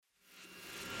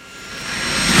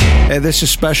Hey, this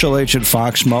is Special Agent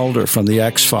Fox Mulder from the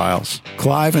X-Files.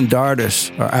 Clive and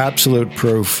Dardis are absolute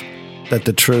proof that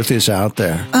the truth is out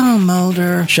there. Oh,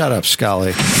 Mulder. Shut up,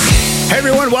 Scully. Hey,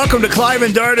 everyone. Welcome to Clive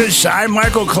and Dardis. I'm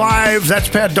Michael Clive. That's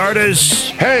Pat Dardis.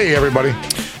 Hey, everybody.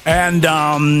 And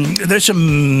there's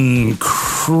some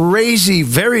crazy,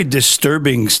 very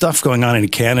disturbing stuff going on in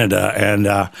Canada. And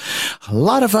a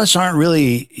lot of us aren't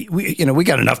really, we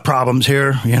got enough problems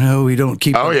here. We don't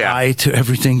keep an eye to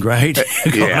everything, right?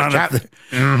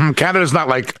 Canada's not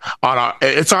like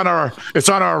it's on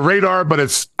our radar, but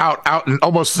it's out and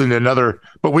almost in another.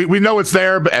 But we know it's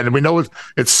there, and we know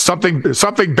it's something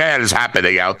bad is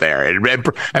happening out there. And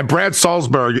Brad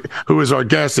Salzberg, who is our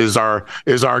guest, is our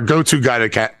go-to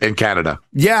guy in Canada.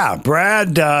 Yeah,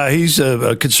 Brad, he's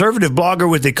a conservative blogger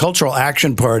with the Cultural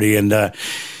Action Party, and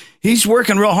he's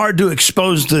working real hard to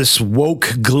expose this woke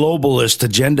globalist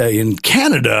agenda in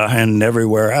Canada and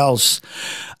everywhere else.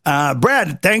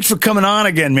 Brad, thanks for coming on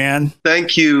again, man.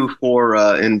 Thank you for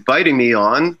inviting me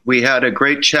on. We had a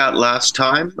great chat last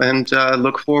time, and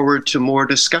look forward to more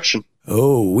discussion.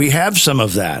 Oh, we have some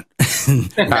of that.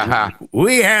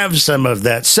 We have some of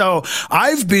that. So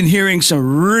I've been hearing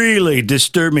some really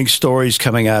disturbing stories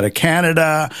coming out of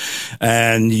Canada,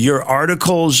 and your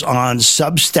articles on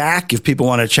Substack. If people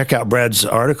want to check out Brad's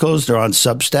articles, they're on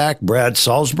Substack, Brad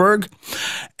Salzberg.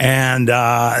 And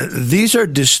these are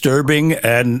disturbing,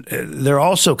 and they're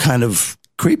also kind of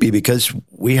creepy because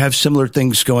we have similar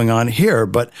things going on here.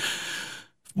 But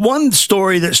one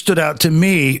story that stood out to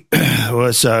me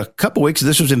was a couple weeks.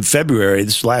 This was in February,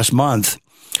 this last month.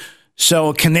 So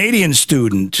a Canadian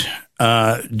student,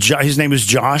 his name is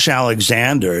Josh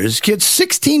Alexander. His kid's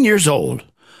 16 years old.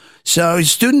 So he's a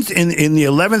student in the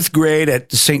 11th grade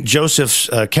at St. Joseph's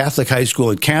Catholic High School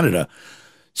in Canada.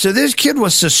 So this kid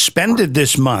was suspended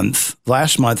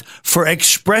last month, for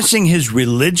expressing his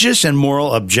religious and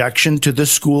moral objection to the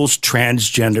school's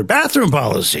transgender bathroom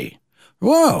policy.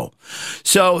 Whoa.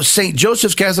 So St.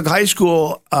 Joseph's Catholic High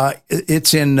School,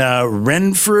 it's in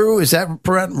Renfrew. Is that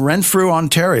Renfrew,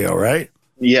 Ontario, right?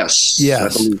 Yes.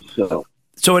 Yes. I believe so.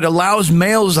 So it allows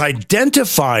males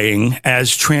identifying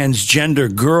as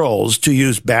transgender girls to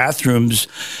use bathrooms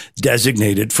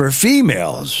designated for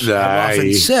females. I've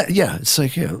often said, it's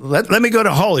like, let me go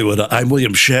to Hollywood. I'm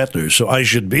William Shatner, so I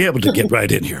should be able to get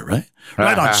right in here, right?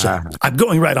 Right on set. I'm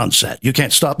going right on set. You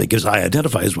can't stop me because I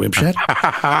identify as William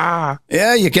Shatner.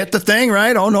 Yeah, you get the thing,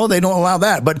 right? Oh, no, they don't allow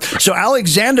that. But so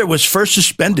Alexander was first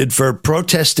suspended for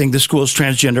protesting the school's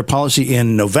transgender policy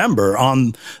in November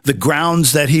on the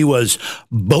grounds that he was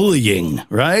bullying,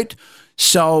 right?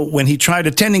 So when he tried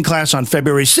attending class on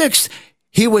February 6th,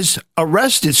 he was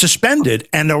suspended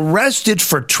and arrested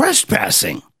for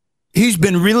trespassing. He's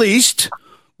been released,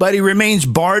 but he remains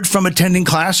barred from attending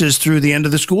classes through the end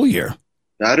of the school year.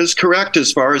 That is correct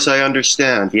as far as I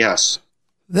understand, yes.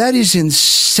 That is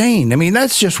insane. I mean,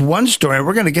 that's just one story.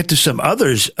 We're going to get to some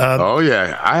others. I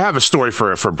have a story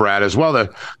for Brad as well.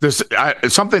 This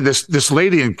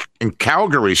lady in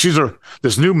Calgary,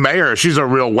 this new mayor, she's a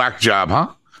real whack job, huh?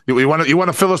 You want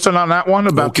to fill us in on that one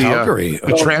about Calgary,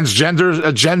 the transgender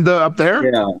agenda up there?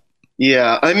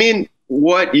 Yeah. I mean,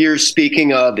 what you're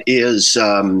speaking of is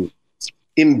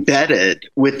embedded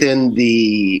within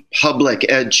the public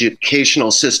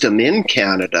educational system in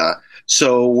Canada.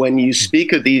 So when you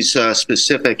speak of these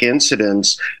specific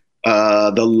incidents,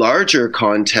 the larger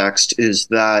context is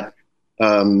that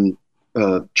transgender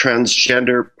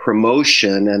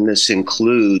promotion, and this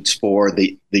includes for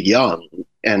the young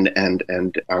and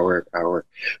our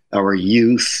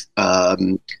youth,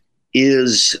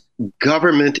 is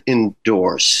government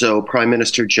endorsed. So Prime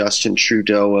Minister Justin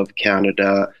Trudeau of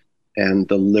Canada and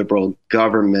the Liberal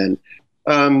government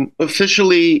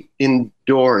officially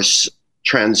endorse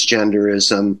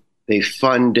transgenderism. They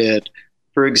fund it.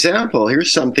 For example,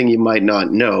 here's something you might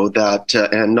not know, that,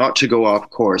 and not to go off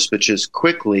course, but just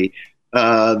quickly,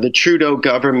 the Trudeau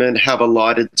government have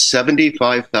allotted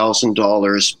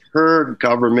 $75,000 per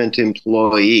government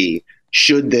employee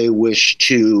should they wish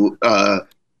to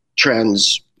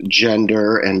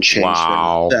transgender and change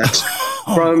their sex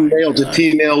from male to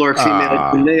female or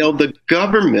female to male. The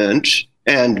government,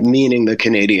 and meaning the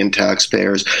Canadian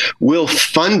taxpayers, will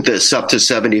fund this up to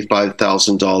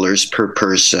 $75,000 per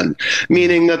person,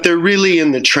 meaning that they're really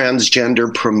in the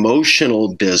transgender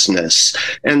promotional business.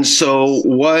 And so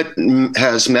what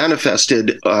has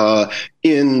manifested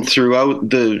throughout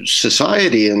the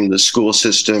society and the school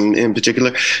system in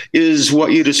particular is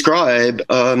what you describe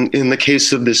in the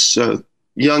case of this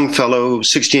young fellow,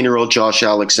 16-year-old Josh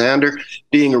Alexander,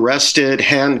 being arrested,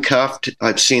 handcuffed.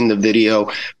 I've seen the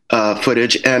video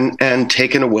footage, and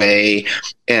taken away.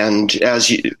 And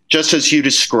just as you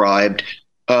described,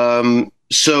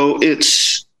 so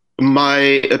it's, my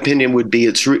opinion would be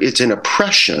it's an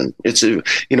oppression. It's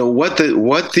what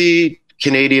the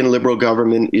Canadian Liberal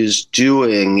government is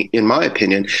doing, in my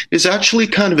opinion, is actually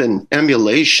kind of an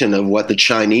emulation of what the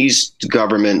Chinese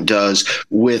government does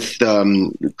with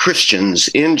Christians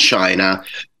in China,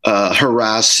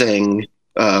 harassing,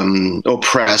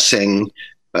 oppressing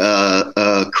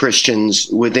Christians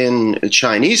within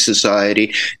Chinese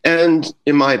society. And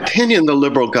in my opinion, the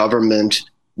Liberal government,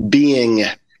 being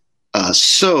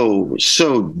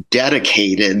so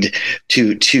dedicated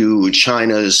to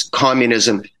China's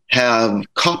communism, have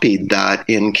copied that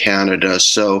in Canada.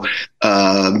 So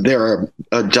there are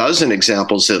a dozen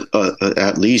examples,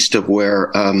 at least, of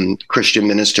where Christian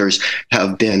ministers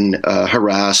have been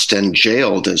harassed and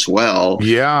jailed as well.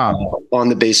 Yeah, on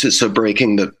the basis of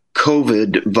breaking the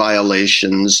COVID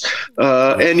violations.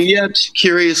 And yet,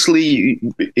 curiously,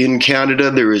 in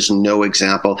Canada, there is no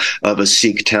example of a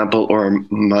Sikh temple or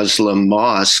Muslim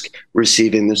mosque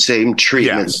receiving the same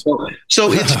treatment. Yes.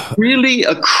 So it's really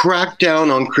a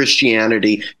crackdown on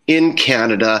Christianity in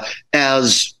Canada,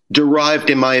 as derived,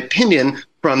 in my opinion,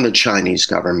 from the Chinese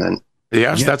government.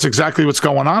 Yes, that's exactly what's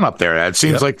going on up there. It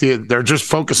seems like they're just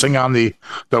focusing on the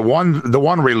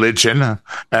one religion,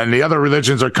 and the other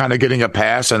religions are kind of getting a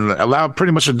pass and allowed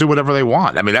pretty much to do whatever they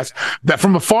want. I mean, that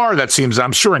from afar, that seems,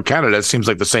 I'm sure in Canada, it seems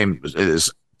like the same is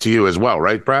to you as well,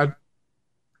 right, Brad?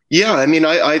 Yeah, I mean,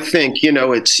 I think,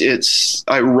 it's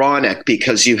ironic,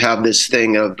 because you have this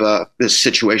thing of this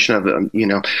situation of,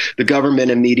 the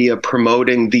government and media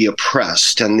promoting the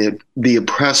oppressed and the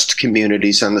oppressed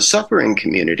communities and the suffering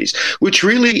communities, which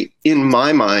really, in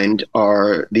my mind,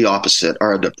 are the opposite,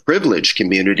 are the privileged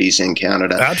communities in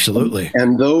Canada. Absolutely.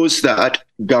 And those that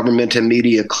government and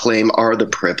media claim are the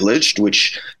privileged,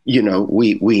 which,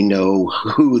 we know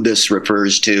who this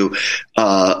refers to,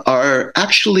 are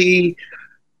actually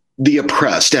the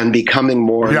oppressed, and becoming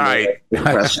more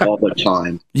oppressed all the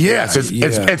time. Yes,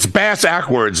 it's bass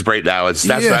backwards right now.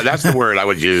 That's the word I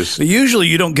would use. Usually,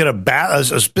 you don't get a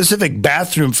specific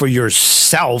bathroom for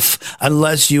yourself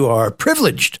unless you are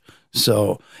privileged.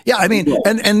 So, yeah, I mean,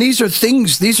 and these are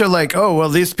things. These are like, oh, well,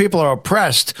 these people are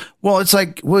oppressed. Well, it's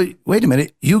like, well, wait a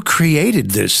minute, you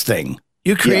created this thing.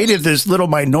 You created this little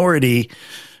minority.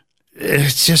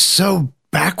 It's just so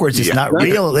backwards. It's not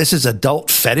real. This is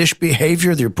adult fetish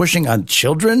behavior they're pushing on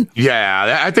children.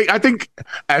 Yeah, I think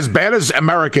as bad as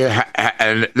America,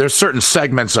 and there's certain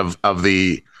segments of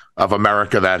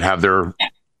America that have their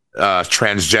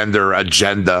transgender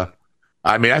agenda.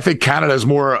 I mean, I think Canada is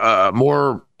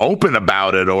more open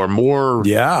about it, or more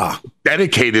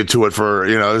dedicated to it. For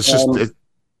it's just.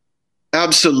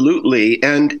 Absolutely.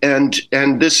 And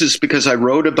this is because I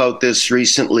wrote about this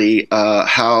recently,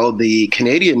 how the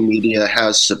Canadian media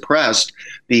has suppressed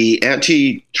the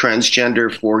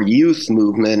anti-transgender for youth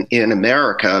movement in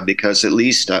America, because at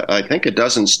least I think a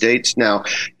dozen states now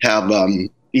have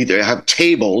either have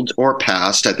tabled or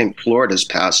passed, I think Florida's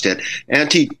passed it,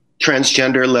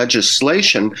 anti-transgender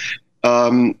legislation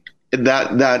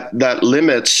that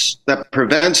limits, that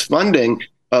prevents funding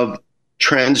of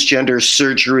transgender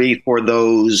surgery for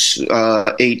those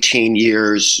 18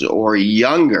 years or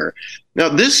younger. Now,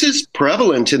 this is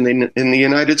prevalent in the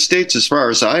United States, as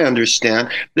far as I understand.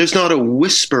 There's not a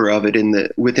whisper of it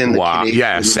within the Canadian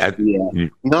media.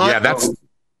 That's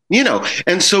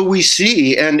and so we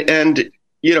see, and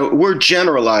we're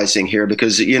generalizing here,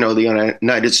 because the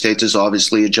United States is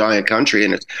obviously a giant country,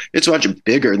 and it's much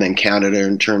bigger than Canada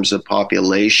in terms of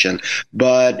population.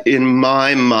 But in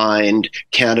my mind,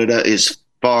 Canada is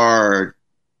farther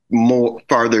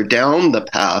down the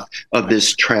path of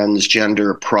this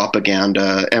transgender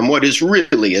propaganda, and what is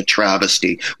really a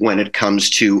travesty when it comes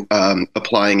to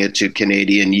applying it to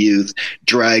Canadian youth,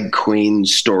 drag queen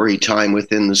story time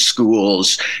within the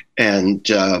schools, and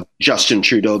Justin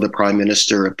Trudeau, the Prime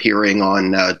Minister, appearing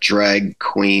on drag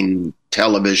queen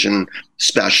television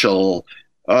special.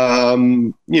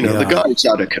 The guy's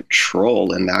out of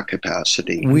control in that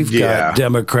capacity. We've got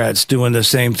Democrats doing the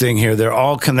same thing here. They're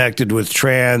all connected with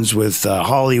trans, with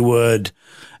Hollywood,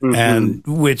 and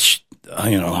which,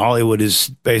 Hollywood is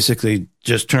basically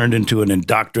just turned into an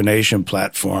indoctrination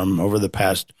platform over the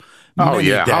past many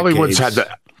decades. Hollywood's had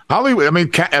Hollywood. I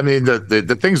mean,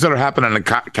 the things that are happening in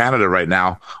Canada right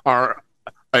now are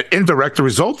an indirect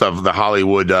result of the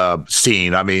Hollywood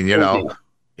scene. I mean,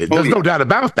 there's no doubt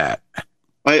about that.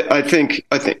 I think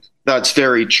that's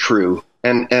very true,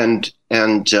 and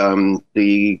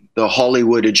the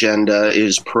Hollywood agenda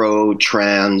is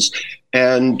pro-trans.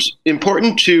 And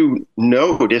important to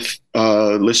note, if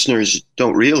listeners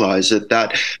don't realize it,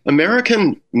 that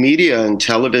American media and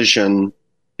television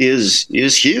is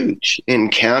huge in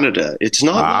Canada. It's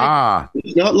not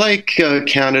like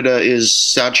Canada is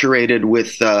saturated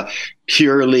with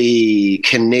purely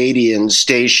Canadian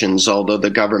stations, although the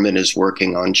government is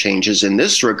working on changes in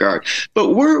this regard.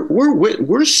 But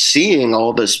we're seeing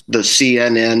all this, the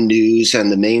CNN news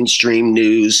and the mainstream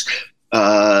news.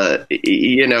 So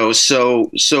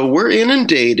we're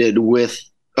inundated with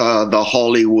the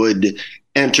Hollywood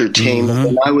entertainment,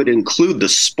 and I would include the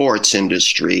sports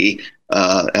industry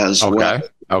as well.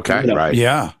 Okay, right.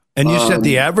 Yeah. And you said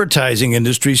the advertising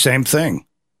industry, same thing.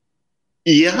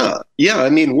 Yeah. I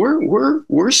mean,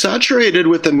 we're saturated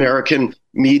with American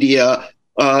media.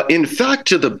 In fact,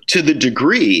 to the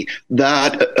degree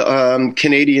that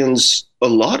Canadians, a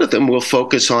lot of them will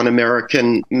focus on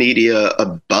American media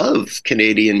above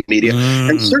Canadian media,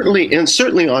 and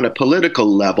certainly on a political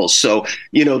level. So,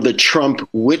 the Trump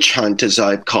witch hunt, as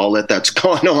I call it, that's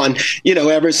gone on,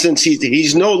 ever since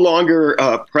he's no longer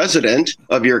president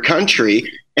of your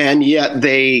country, and yet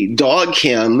they dog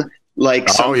him like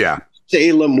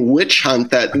Salem witch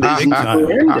hunt that is never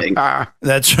ending.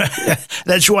 That's right.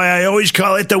 That's why I always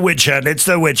call it the witch hunt. It's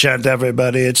the witch hunt,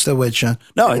 everybody. It's the witch hunt.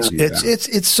 No,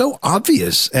 it's so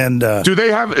obvious. And do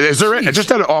they have? Is there is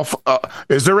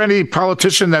there any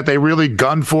politician that they really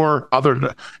gun for,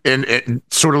 other in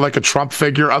sort of like a Trump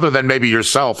figure, other than maybe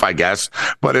yourself, I guess?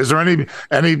 But is there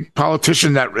any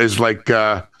politician that is like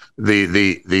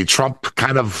the Trump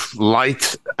kind of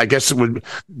light? I guess it would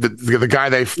the guy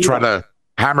they try to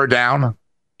hammer down?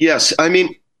 Yes. I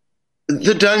mean,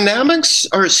 the dynamics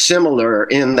are similar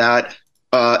in that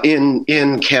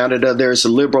in Canada, there's a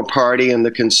Liberal Party and the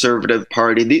Conservative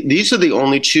Party. These are the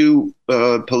only two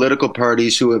political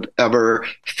parties who have ever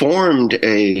formed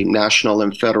a national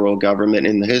and federal government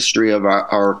in the history of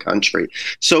our country.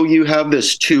 So you have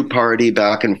this two-party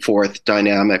back and forth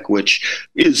dynamic, which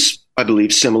is, I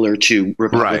believe, similar to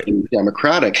Republican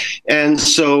Democratic. And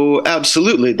so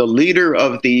absolutely, the leader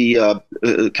of the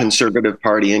Conservative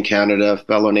Party in Canada, a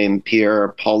fellow named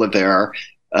Pierre Poilievre,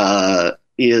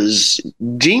 is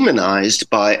demonized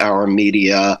by our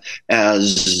media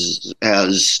as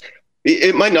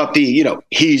it might not be,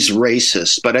 he's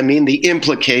racist, but I mean, the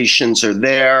implications are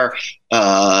there,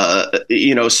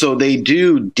 so they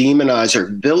do demonize or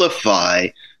vilify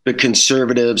the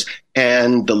conservatives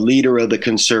and the leader of the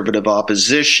conservative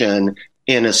opposition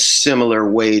in a similar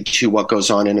way to what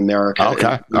goes on in America.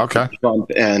 Okay.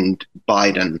 Trump and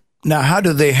Biden. Now, how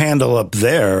do they handle up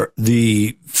there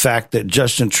the fact that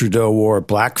Justin Trudeau wore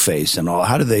blackface and all?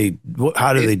 How do they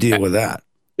deal with that?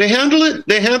 They handle it.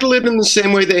 They handle it in the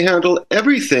same way they handle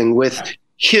everything, with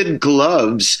kid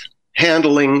gloves,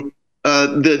 handling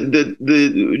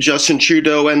the Justin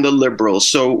Trudeau and the Liberals.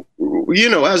 So,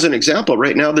 as an example,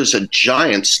 right now there's a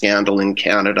giant scandal in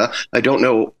Canada. I don't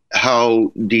know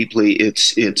how deeply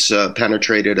it's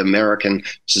penetrated American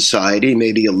society,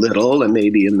 maybe a little, and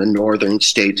maybe in the northern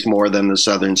states more than the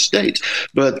southern states.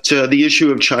 But the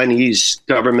issue of Chinese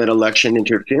government election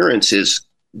interference is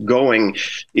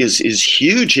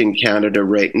huge in Canada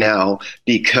right now,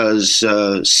 because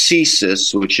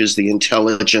CSIS, which is the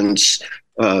intelligence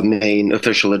main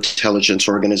official intelligence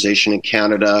organization in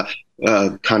Canada,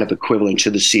 kind of equivalent to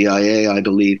the CIA, I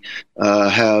believe,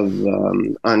 have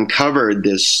uncovered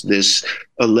this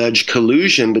alleged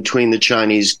collusion between the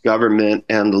Chinese government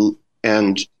and the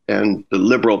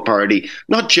Liberal Party.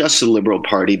 Not just the Liberal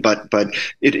Party, but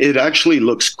it actually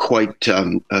looks quite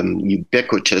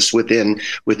ubiquitous within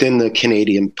the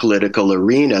Canadian political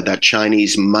arena, that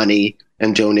Chinese money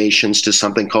and donations to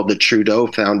something called the Trudeau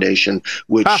Foundation,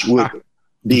 which would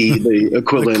the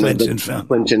equivalent of the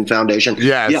Clinton Foundation.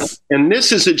 Yes. Yeah. And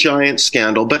this is a giant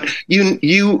scandal. But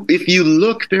if you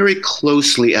look very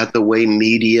closely at the way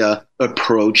media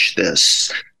approach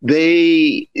this,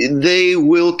 they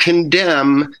will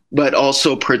condemn, but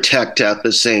also protect at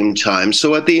the same time.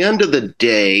 So at the end of the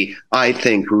day, I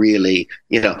think really,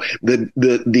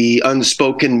 the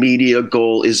unspoken media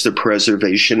goal is the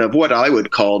preservation of what I would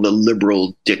call the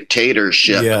liberal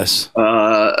dictatorship. Yes.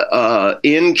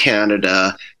 In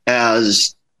Canada,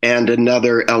 and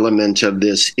another element of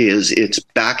this is its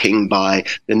backing by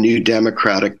the New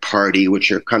Democratic Party,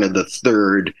 which are kind of the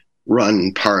third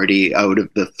run party out of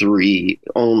the three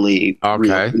only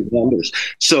real contenders.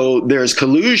 So there's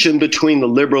collusion between the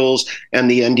Liberals and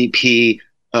the NDP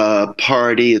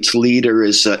party. Its leader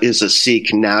is a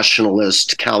Sikh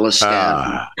nationalist,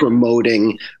 Khalistan,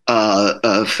 promoting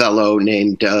a fellow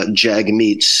named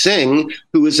Jagmeet Singh,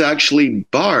 who was actually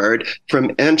barred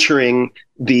from entering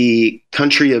the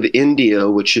country of India,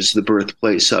 which is the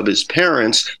birthplace of his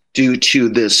parents, due to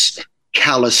this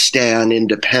Khalistan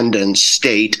independent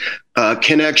state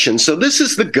connection. So this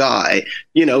is the guy,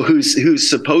 who's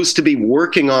supposed to be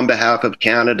working on behalf of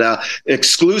Canada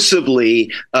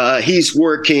exclusively. He's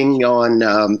working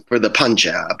on for the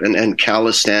Punjab and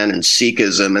Khalistan and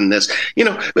Sikhism and this,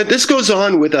 but this goes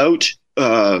on without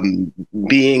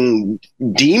being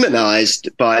demonized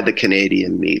by the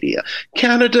Canadian media.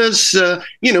 Canada's,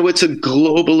 it's a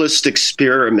globalist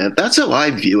experiment. That's how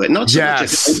I view it. Not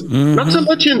so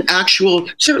much an actual,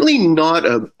 certainly not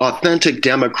an authentic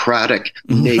democratic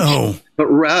nation, but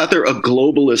rather a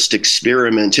globalist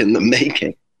experiment in the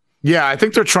making. Yeah, I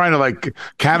think they're trying to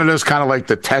Canada's kind of like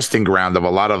the testing ground of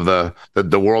a lot of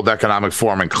the World Economic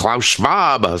Forum and Klaus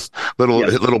Schwab's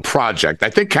little project. I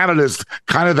think Canada's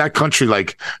kind of that country.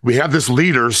 Like, we have this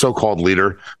leader, so-called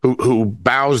leader, who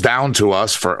bows down to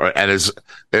us and is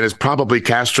probably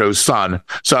Castro's son.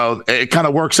 So it kind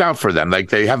of works out for them.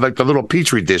 Like, they have the little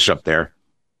petri dish up there.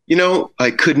 I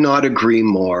could not agree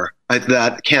more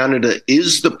that Canada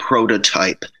is the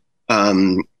prototype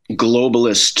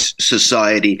globalist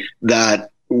society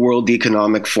that World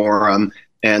Economic Forum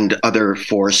and other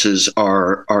forces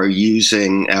are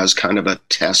using as kind of a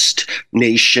test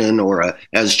nation, or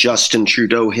as Justin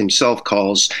Trudeau himself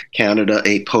calls Canada,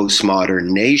 a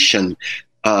postmodern nation.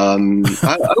 I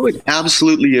would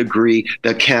absolutely agree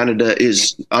that Canada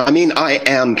is, I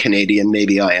am Canadian,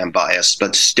 maybe I am biased,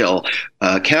 but still,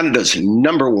 Canada's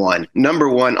number one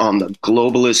on the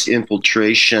globalist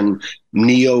infiltration,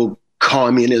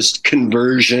 neo-communist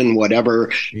conversion,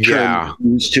 whatever term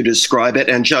used to describe it.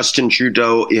 And Justin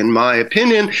Trudeau, in my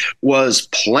opinion, was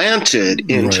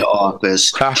planted into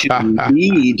office to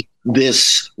lead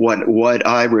this, what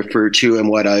I refer to and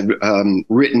what I've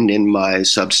written in my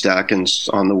Substack and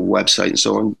on the website and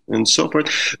so on and so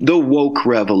forth, the woke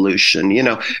revolution.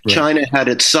 China had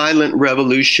its silent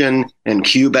revolution, and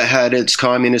Cuba had its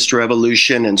communist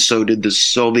revolution, and so did the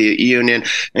Soviet Union.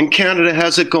 And Canada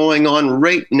has it going on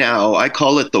right now. I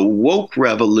call it the woke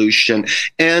revolution,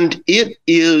 and it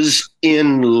is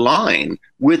in line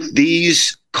with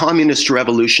these communist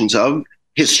revolutions of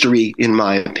history, in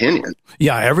my opinion.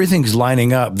 Yeah, everything's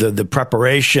lining up. The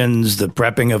preparations, the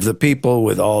prepping of the people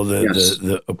with all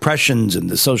the oppressions and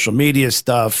the social media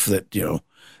stuff that,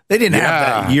 they didn't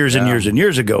have that years and years and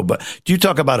years ago. But do you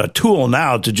talk about a tool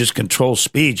now to just control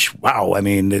speech? Wow. I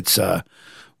mean, it's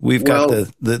we've got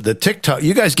the TikTok.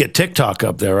 You guys get TikTok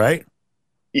up there, right?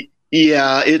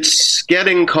 Yeah, it's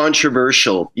getting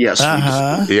controversial. Yes.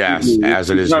 Yes, as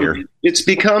it is here. It's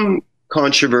become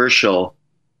controversial.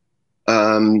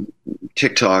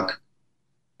 TikTok,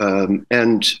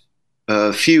 and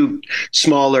a few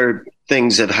smaller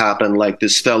things have happened, like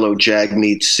this fellow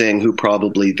Jagmeet Singh, who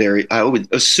probably I would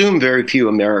assume very few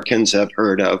Americans have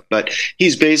heard of, but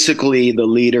he's basically the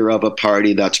leader of a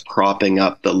party that's propping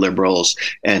up the Liberals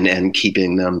and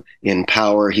keeping them in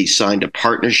power. He signed a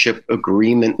partnership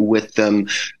agreement with them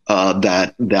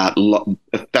that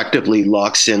effectively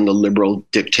locks in the Liberal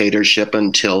dictatorship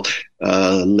until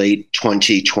late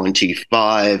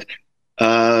 2025.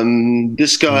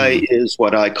 This guy is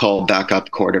what I call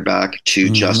backup quarterback to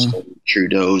Justin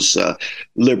Trudeau's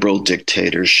Liberal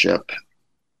dictatorship.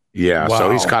 Yeah, wow.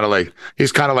 So he's kind of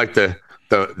like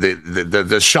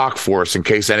the shock force in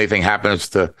case anything happens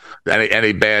to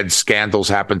any bad scandals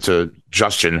happen to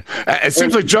Justin. It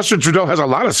seems like Justin Trudeau has a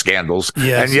lot of scandals,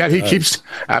 and yet he keeps.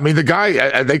 The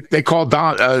guy they call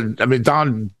Donald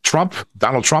Trump,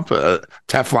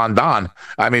 Teflon Don.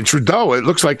 Trudeau. It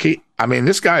looks like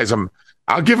this guy is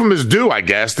I'll give him his due, I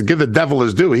guess. To give the devil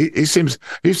his due, he seems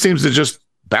to just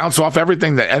bounce off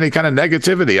everything, that any kind of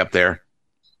negativity up there.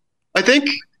 I think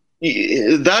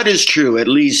that is true, at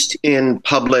least in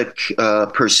public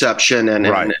perception and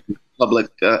in public.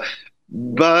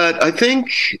 But I think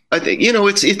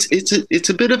it's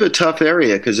a bit of a tough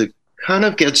area, because it kind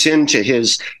of gets into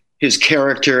his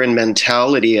character and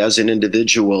mentality as an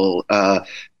individual.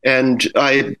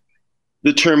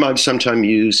 The term I've sometimes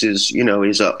used is,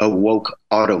 he's a woke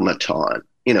automaton.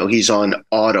 He's on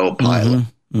autopilot,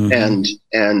 and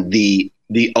the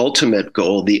ultimate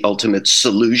goal, the ultimate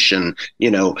solution,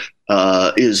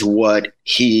 is what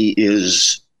he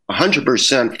is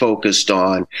 100% focused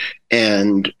on.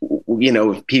 And,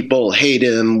 if people hate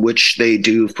him, which they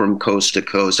do from coast to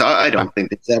coast, I don't think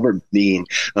there's ever been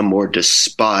a more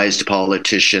despised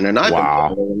politician. And I've been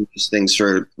following these things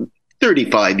for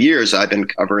 35 years I've been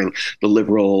covering the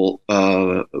Liberal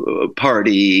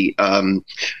Party and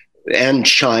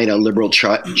China,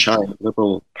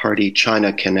 Liberal Party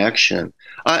China connection.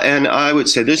 And I would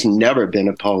say there's never been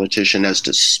a politician as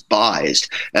despised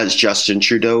as Justin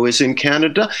Trudeau is in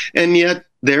Canada. And yet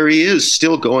there he is,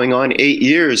 still going on 8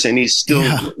 years, and he's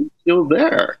still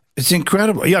there. It's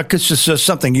incredible. Yeah, because it's just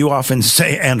something you often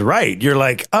say and write. You're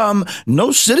like,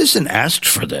 no citizen asked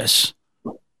for this.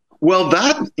 Well,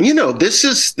 this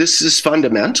is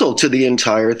fundamental to the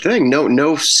entire thing.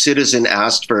 No citizen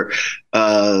asked for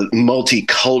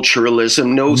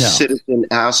multiculturalism. No citizen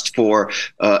asked for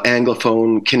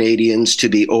Anglophone Canadians to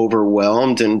be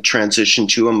overwhelmed and transition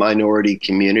to a minority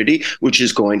community, which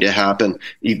is going to happen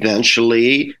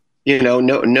eventually.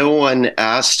 No one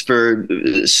asked for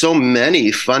so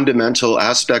many fundamental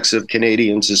aspects of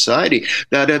Canadian society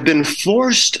that have been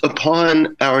forced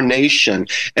upon our nation.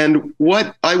 And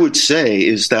what I would say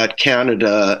is that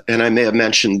Canada, and I may have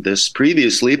mentioned this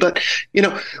previously, but,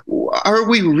 are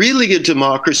we really a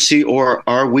democracy, or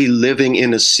are we living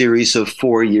in a series of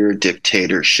 4-year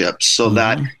dictatorships so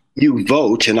that you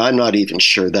vote, and I'm not even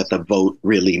sure that the vote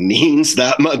really means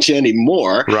that much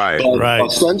anymore. Right.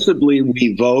 Ostensibly,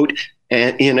 we vote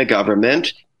in a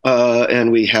government,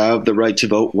 and we have the right to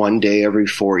vote one day every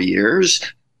 4 years.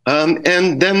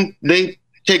 And then they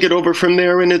take it over from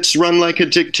there, and it's run like a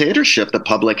dictatorship. The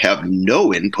public have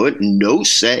no input, no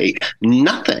say,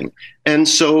 nothing. And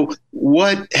so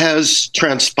what has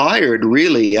transpired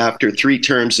really after 3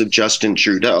 terms of Justin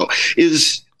Trudeau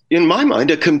is, in my mind,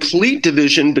 a complete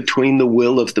division between the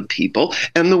will of the people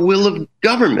and the will of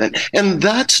government. And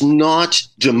that's not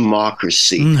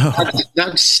democracy. No.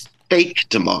 That's fake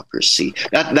democracy.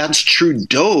 That's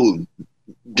Trudeau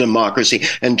democracy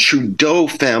and Trudeau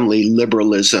family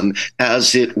liberalism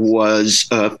as it was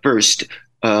first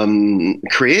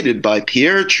created by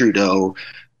Pierre Trudeau,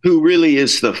 who really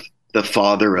is the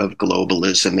father of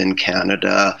globalism in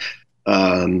Canada.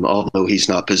 Although he's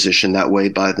not positioned that way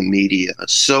by the media.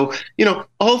 So,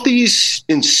 all these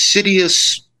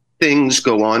insidious things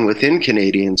go on within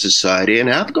Canadian society and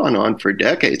have gone on for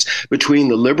decades between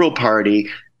the Liberal Party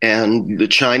and the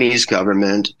Chinese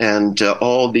government and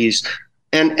all these.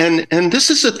 And this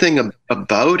is the thing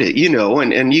about it,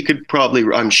 and you could probably,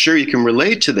 I'm sure you can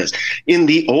relate to this. In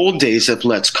the old days of,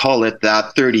 let's call it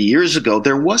that, 30 years ago,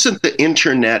 there wasn't the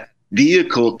internet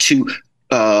vehicle to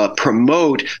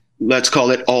promote, let's call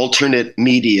it, alternate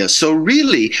media. So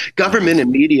really, government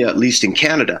and media, at least in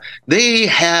Canada, they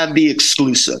had the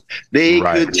exclusive. They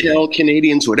could tell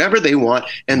Canadians whatever they want,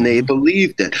 and they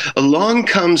believed it. Along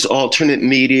comes alternate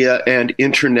media and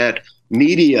internet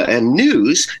media and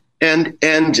news, and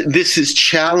this is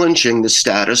challenging the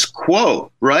status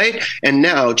quo, right? And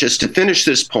now, just to finish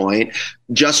this point,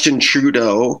 Justin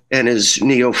Trudeau and his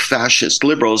neo-fascist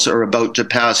Liberals are about to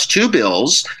pass 2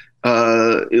 bills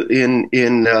in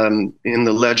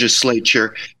the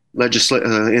legislature,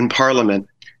 in Parliament,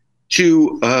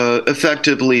 to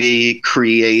effectively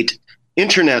create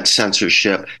internet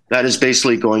censorship that is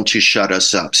basically going to shut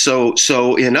us up.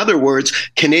 So in other words,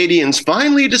 Canadians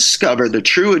finally discover the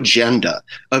true agenda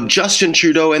of Justin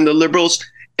Trudeau and the Liberals,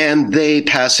 and they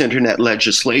pass internet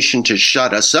legislation to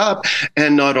shut us up.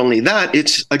 And not only that,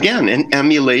 it's, again, an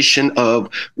emulation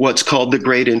of what's called the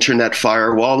Great Internet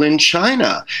Firewall in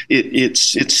China.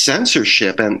 It's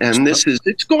censorship. And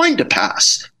it's going to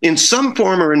pass. In some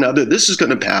form or another, this is going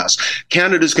to pass.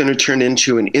 Canada's going to turn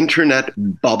into an internet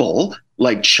bubble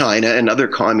like China and other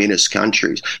communist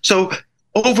countries. So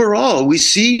overall, we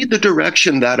see the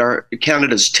direction that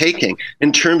Canada's taking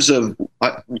in terms of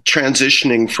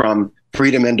transitioning from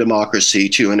freedom and democracy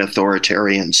to an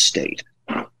authoritarian state.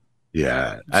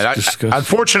 Yeah.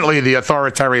 Unfortunately, the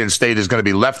authoritarian state is going to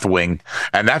be left wing,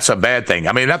 and that's a bad thing.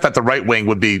 I mean, not that the right wing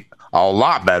would be a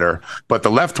lot better, but the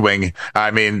left wing,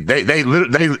 I mean, they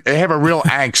have a real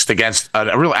angst against,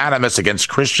 a real animus against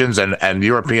Christians and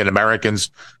European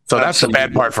Americans. So that's the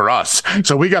bad part for us.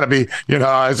 So we got to be,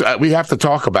 we have to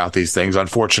talk about these things,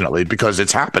 unfortunately, because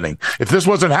it's happening. If this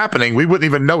wasn't happening, we wouldn't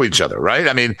even know each other, right?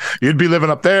 I mean, you'd be living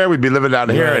up there, we'd be living down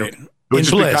here. Right. In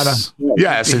bliss.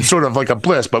 Yes, it's sort of like a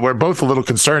bliss, but we're both a little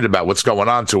concerned about what's going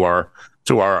on to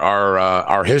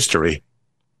our history.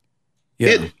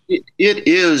 Yeah. It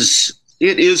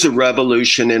is a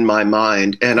revolution in my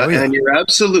mind, and and you're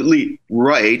absolutely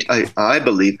right. I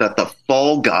believe that the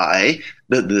fall guy,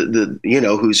 the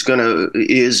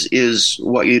is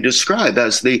what you describe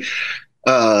as the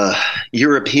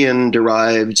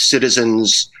European-derived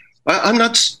citizens.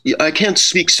 I can't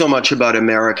speak so much about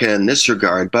America in this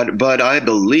regard, but I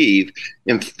believe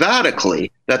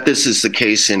emphatically that this is the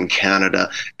case in Canada,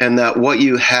 and that what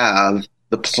you have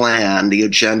the plan, the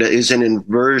agenda is an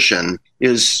inversion,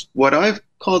 is what I've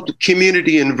called the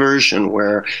community inversion,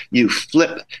 where you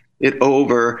flip it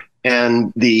over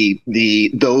and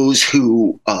those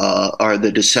who are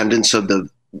the descendants of the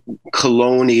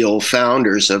colonial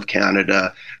founders of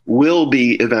Canada will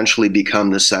eventually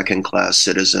become the second-class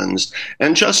citizens.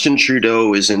 And Justin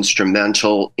Trudeau is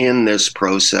instrumental in this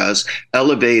process,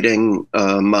 elevating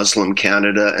Muslim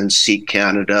Canada and Sikh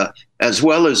Canada, as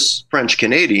well as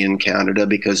French-Canadian Canada,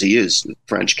 because he is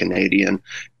French-Canadian,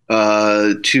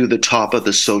 to the top of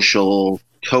the social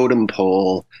totem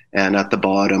pole, and at the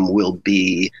bottom will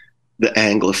be the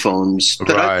Anglophones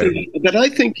that I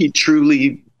think he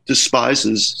truly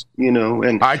despises,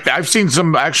 and I've seen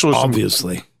some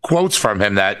obviously quotes from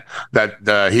him that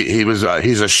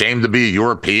he's ashamed to be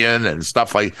European and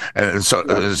stuff and so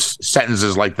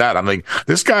sentences like that. I'm like,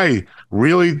 this guy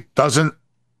really doesn't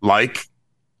like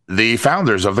the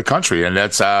founders of the country, and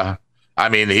that's at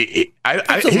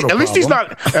least he's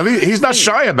not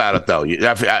shy about it, though.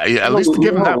 At least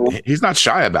give him that. He's not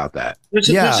shy about that. There's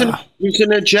an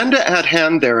agenda at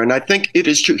hand there, and I think it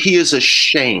is true. He is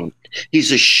ashamed.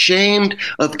 He's ashamed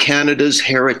of Canada's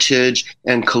heritage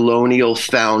and colonial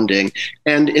founding,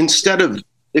 and instead of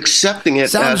accepting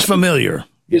it as familiar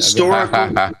historical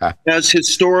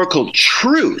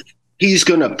truth, he's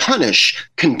going to punish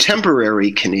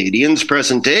contemporary Canadians,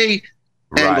 present day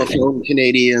Anglophone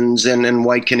Canadians and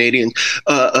white Canadians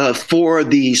for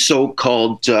the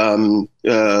so-called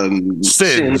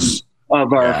sins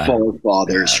of our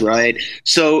forefathers, right?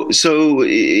 So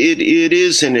it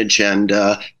is an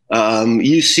agenda.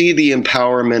 You see the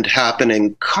empowerment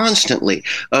happening constantly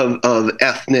of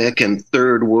ethnic and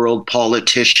third world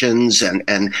politicians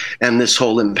and this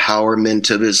whole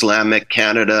empowerment of Islamic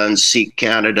Canada and Sikh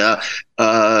Canada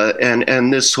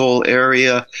and this whole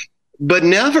area. But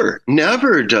never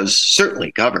does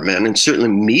certainly government and certainly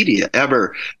media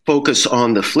ever focus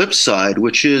on the flip side,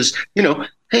 which is,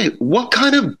 hey, what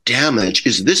kind of damage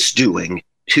is this doing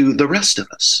to the rest of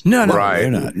us? No,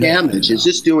 they're not. Damage is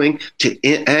this doing to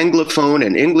Anglophone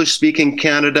and English-speaking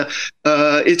Canada?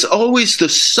 It's always the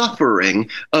suffering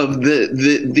of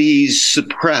these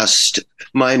suppressed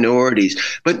minorities,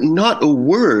 but not a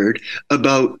word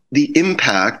about the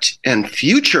impact and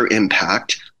future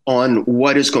impact on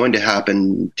what is going to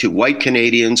happen to white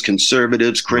Canadians,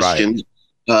 conservatives, Christians,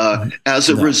 as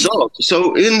a result.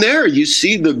 So in there, you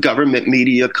see the government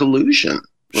media collusion.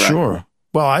 Right? Sure.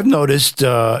 Well, I've noticed,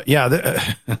 No,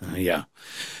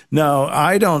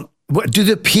 I don't. What do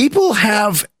the people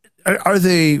have? Are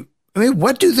they? I mean,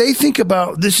 what do they think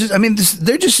about this?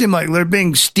 They just seem like they're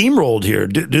being steamrolled here.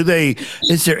 Do they?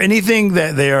 Is there anything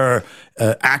that they are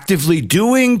actively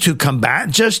doing to combat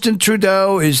Justin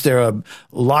Trudeau? Is there a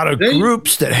lot of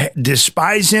groups that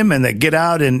despise him and that get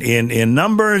out in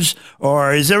numbers,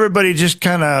 or is everybody just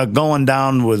kind of going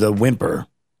down with a whimper?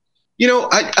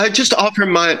 I just offer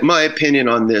my opinion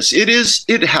on this.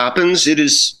 It happens. It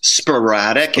is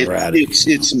sporadic.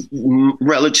 It's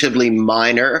relatively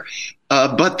minor.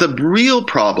 But the real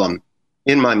problem,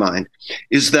 in my mind,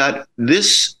 is that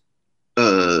this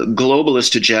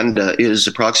globalist agenda is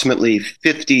approximately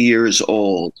 50 years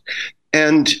old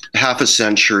and half a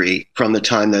century from the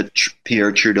time that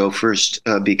Pierre Trudeau first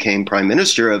became Prime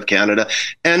Minister of Canada.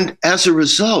 And as a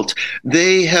result,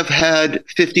 they have had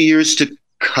 50 years to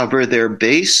cover their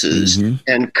bases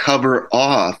and cover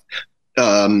off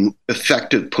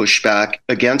effective pushback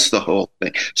against the whole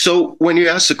thing. So when you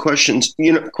ask the question,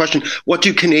 what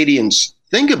do Canadians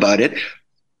think about it?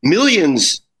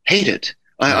 Millions hate it.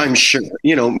 I'm sure,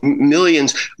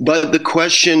 millions. But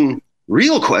the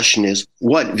real question is,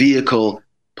 what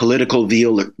political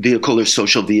vehicle or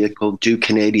social vehicle do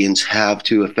Canadians have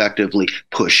to effectively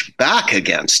push back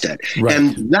against it? Right.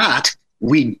 And that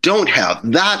we don't have,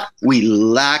 that we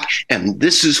lack, and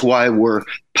this is why we're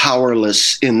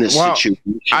powerless in this situation.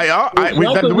 It's not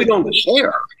that we don't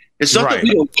care. It's not that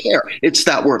we don't care. It's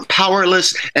that we're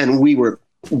powerless, and we were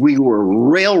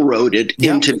railroaded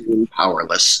into being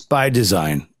powerless by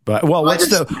design. But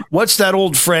what's that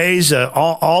old phrase?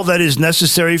 All that is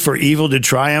necessary for evil to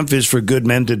triumph is for good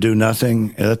men to do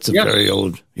nothing. That's a very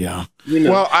old,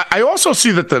 Well, I also see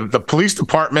that the police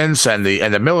departments and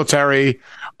the military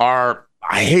are,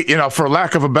 I hate, for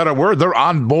lack of a better word, they're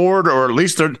on board, or at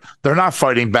least they're not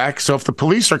fighting back. So if the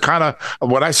police are kind of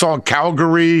what I saw in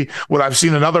Calgary, what I've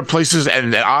seen in other places,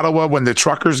 and in Ottawa when the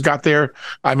truckers got there,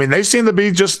 they seem to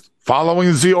be just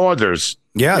following the orders.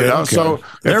 Yeah. So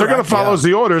if they're going to follow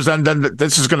the orders, then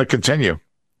this is going to continue.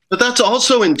 But that's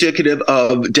also indicative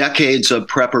of decades of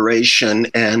preparation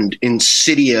and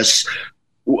insidious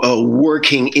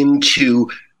working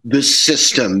into the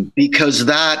system, because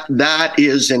that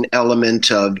is an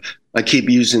element of, I keep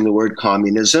using the word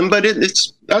communism, but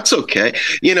that's okay.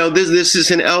 This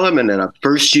is an element of it.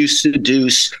 First you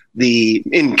seduce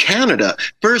in Canada,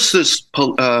 first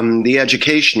the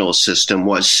educational system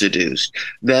was seduced.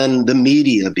 Then the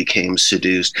media became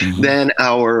seduced. Mm-hmm. Then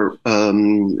our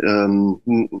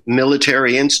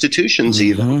military institutions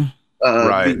even.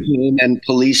 Right. And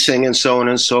policing and so on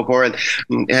and so forth.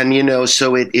 And,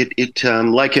 so it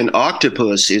like an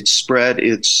octopus, it spread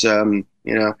its,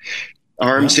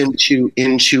 arms into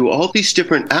all these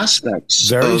different aspects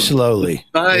very slowly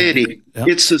society. Yeah.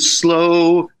 It's a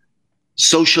slow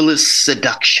socialist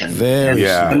seduction. Very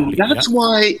slowly. And that's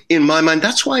why, in my mind,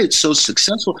 that's why it's so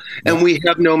successful. And we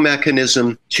have no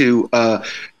mechanism to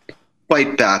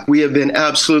fight back. We have been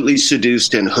absolutely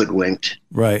seduced and hoodwinked.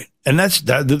 Right. And that's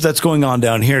going on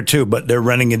down here too, but they're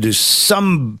running into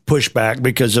some pushback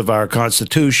because of our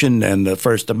Constitution and the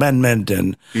First Amendment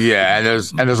and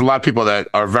there's a lot of people that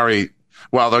are very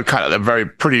they're very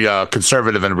pretty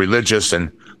conservative and religious,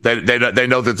 and they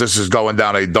know that this is going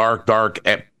down a dark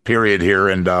period here,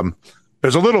 and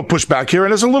there's a little pushback here,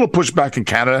 and there's a little pushback in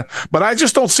Canada, but I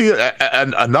just don't see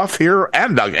enough here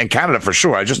and in Canada for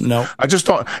sure. I just don't.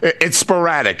 It's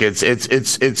sporadic.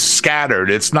 It's scattered.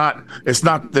 It's not. There's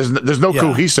no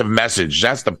cohesive message.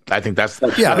 And the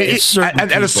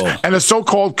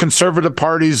so-called conservative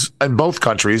parties in both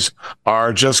countries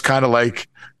are just kind of like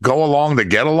go along to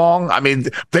get along. I mean,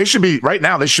 they should be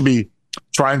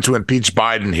trying to impeach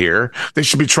Biden here. They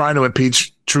should be trying to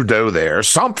impeach Trudeau there.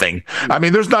 Something. I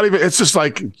mean, there's not even. It's just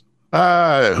like,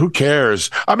 who cares?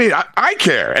 I mean, I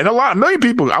care, and a million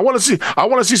people. I want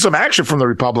to see some action from the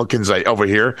Republicans over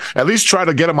here. At least try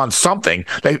to get him on something.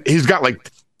 He's got like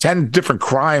 10 different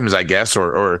crimes, I guess,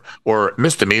 or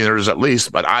misdemeanors at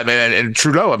least. But I mean, and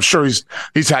Trudeau, I'm sure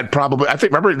he's had probably. I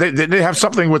think remember they have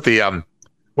something with the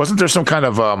wasn't there some kind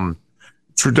of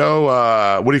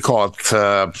Trudeau? What do you call it?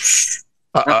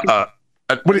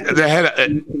 They had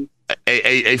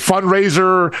a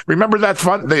fundraiser. Remember that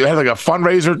fund? They had like a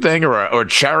fundraiser thing or a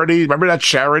charity. Remember that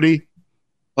charity?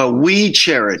 We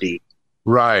Charity.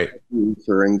 Right.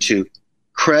 Referring to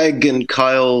Craig and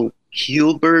Kyle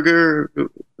Kielburger.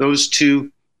 Those two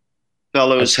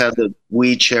fellows had the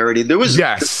We Charity. There was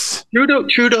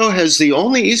Trudeau he's the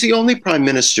only prime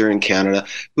minister in Canada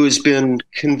who has been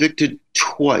convicted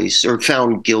twice or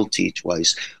found guilty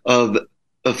twice of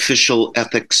official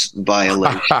ethics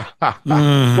violation.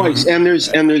 Twice. And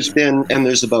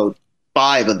there's about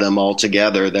 5 of them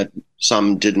altogether that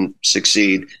some didn't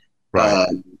succeed. Right.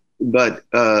 This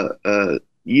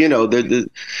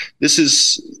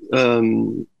is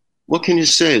what can you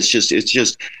say? It's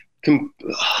just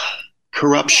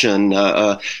corruption.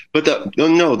 But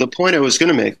the point I was going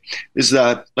to make is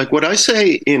that, like what I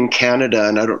say in Canada,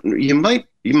 and you might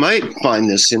find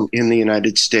this in the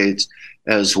United States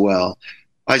as well.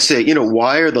 I say,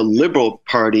 why are the Liberal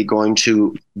Party going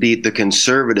to beat the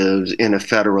Conservatives in a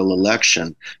federal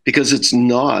election? Because it's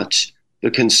not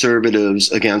the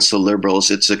Conservatives against the Liberals.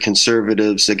 It's the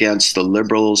Conservatives against the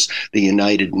Liberals, the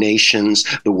United Nations,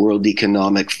 the World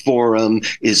Economic Forum,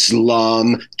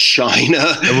 Islam,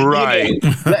 China, right,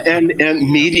 and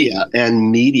media.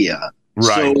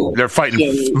 Right. So, they're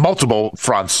fighting multiple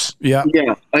fronts. Yeah.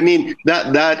 Yeah. I mean,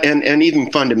 that and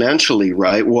even fundamentally,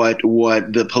 right, what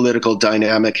the political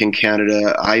dynamic in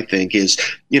Canada, I think, is,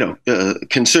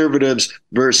 conservatives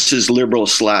versus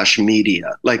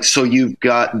liberal/media. Like, so you've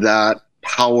got that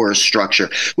power structure,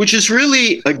 which is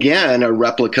really, again, a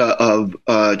replica of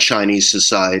Chinese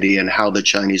society and how the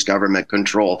Chinese government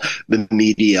control the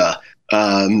media.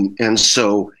 And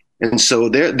so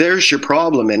there's your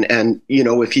problem. And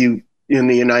if you, in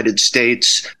the United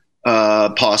States,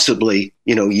 possibly,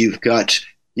 you've got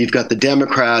the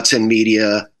Democrats and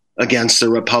media against the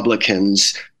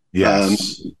Republicans.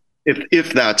 Yes.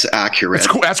 If that's accurate.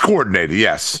 That's coordinated.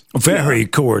 Yes. Very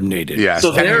coordinated. Yes.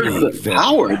 So there's the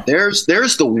power. There's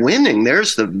the winning.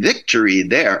 There's the victory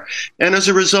there. And as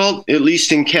a result, at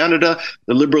least in Canada,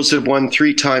 the Liberals have won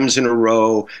 3 times in a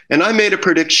row. And I made a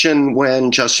prediction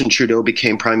when Justin Trudeau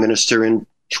became Prime Minister in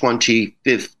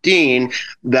 2015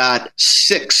 that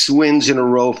 6 wins in a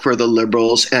row for the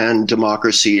Liberals and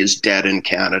democracy is dead in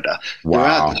Canada.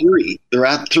 Wow. They're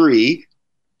at 3.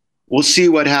 We'll see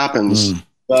what happens.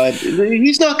 But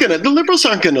the Liberals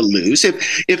aren't going to lose.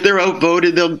 If they're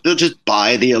outvoted, they'll just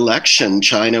buy the election.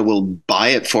 China will buy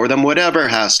it for them. Whatever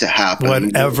has to happen.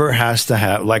 Whatever has to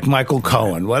happen. Like Michael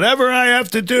Cohen. Whatever I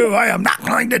have to do, I am not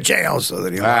going to jail, so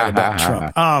that he lied about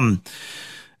Trump.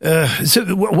 So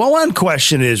one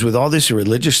question is, with all this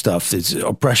religious stuff, this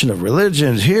oppression of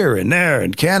religions here and there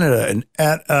in Canada,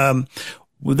 and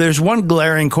Well, there's one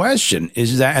glaring question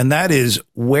and that is,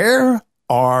 where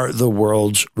are the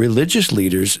world's religious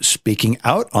leaders speaking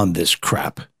out on this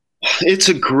crap? It's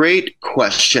a great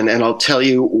question, and I'll tell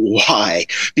you why.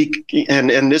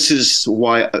 And this is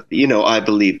why, I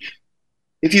believe,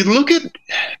 if you look at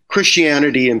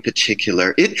Christianity in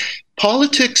particular,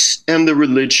 politics and the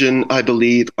religion, I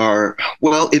believe,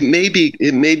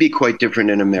 it may be quite different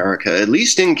in America. At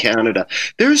least in Canada,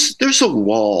 there's a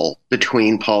wall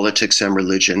between politics and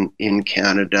religion in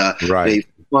Canada. Right. They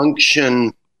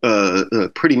function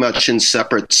pretty much in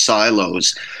separate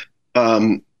silos.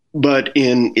 But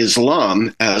in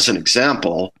Islam, as an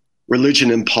example,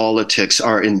 religion and politics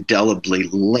are indelibly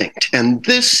linked. And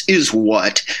this is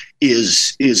what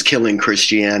is killing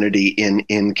Christianity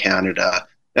in Canada,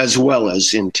 as well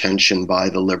as intention by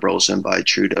the Liberals and by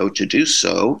Trudeau to do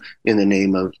so in the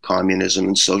name of communism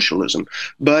and socialism.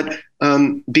 But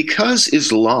because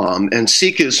Islam and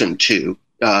Sikhism too,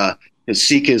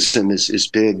 Sikhism is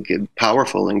big and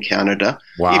powerful in Canada.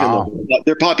 Wow. Even though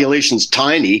their population's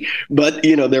tiny, but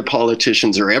their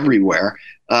politicians are everywhere.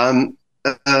 So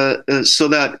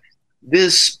that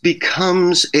this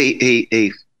becomes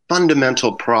a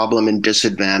fundamental problem and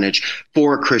disadvantage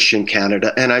for Christian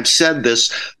Canada. And I've said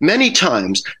this many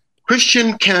times: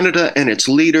 Christian Canada and its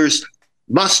leaders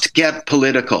must get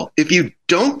political. If you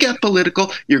don't get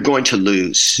political, you're going to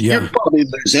lose. Yeah. You'll probably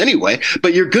lose anyway,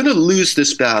 but you're going to lose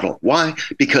this battle. Why?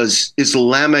 Because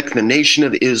the Nation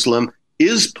of Islam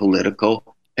is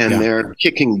political, and they're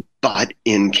kicking butt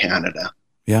in Canada.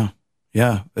 Yeah.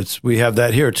 Yeah, we have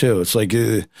that here too. It's like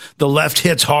the left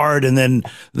hits hard, and then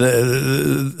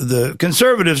the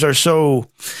conservatives are so,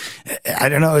 I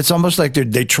don't know. It's almost like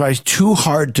they try too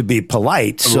hard to be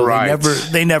polite, so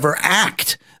they never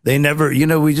act. They never,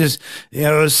 we just,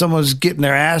 someone's getting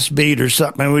their ass beat or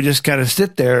something, and we just kind of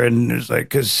sit there, and it's like,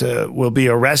 because we'll be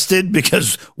arrested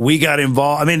because we got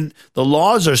involved. I mean, the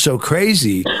laws are so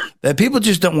crazy that people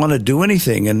just don't want to do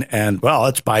anything, and well,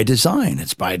 it's by design.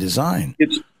 It's by design.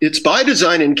 It's by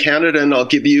design in Canada, and I'll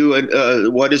give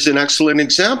you what is an excellent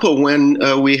example. When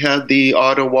we had the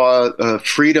Ottawa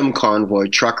Freedom Convoy,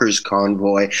 Truckers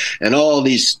Convoy, and all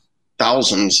these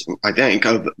thousands, I think,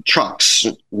 of trucks,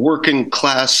 working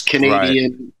class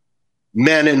Canadian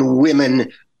men and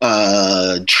women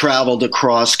traveled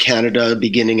across Canada,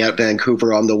 beginning at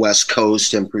Vancouver on the west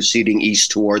coast and proceeding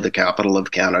east toward the capital of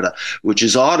Canada, which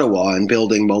is Ottawa, and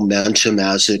building momentum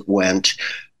as it went.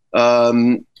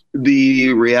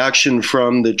 The reaction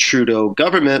from the Trudeau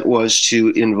government was to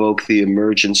invoke the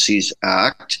Emergencies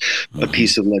Act, a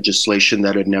piece of legislation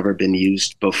that had never been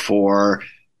used before.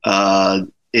 And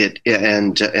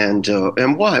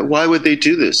why would they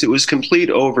do this? It was complete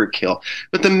overkill.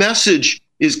 But the message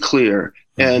is clear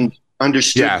and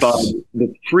understood by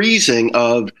the freezing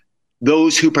of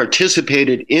those who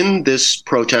participated in this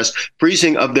protest,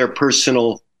 freezing of their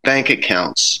personal bank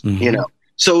accounts.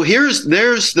 So there's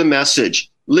the message.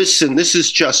 Listen, this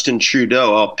is Justin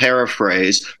Trudeau. I'll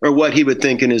paraphrase, or what he would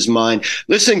think in his mind.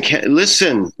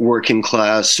 Listen, working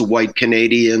class white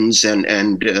Canadians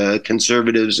and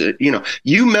conservatives.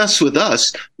 You mess with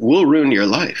us, we'll ruin your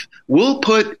life. We'll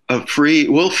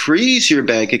freeze your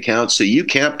bank account so you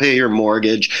can't pay your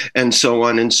mortgage, and so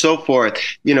on and so forth.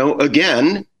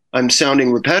 Again, I'm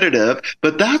sounding repetitive,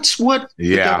 but that's what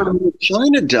the government of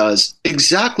China does,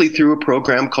 exactly through a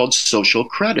program called social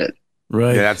credit.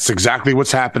 Right. Yeah, that's exactly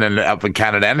what's happening up in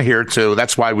Canada and here too.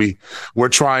 That's why we're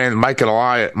trying.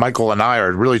 Michael and I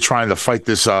are really trying to fight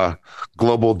this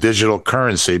global digital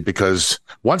currency, because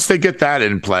once they get that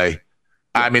in play,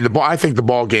 I mean, I think the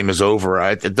ball game is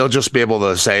over. They'll just be able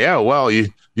to say, "Oh, well, you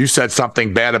said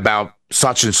something bad about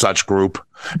such and such group,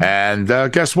 and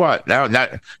guess what? Now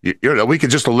we can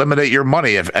just eliminate your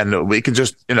money, and we can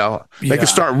just, they can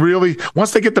start really,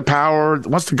 once they get the power,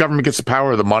 once the government gets the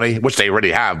power of the money, which they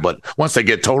already have, but once they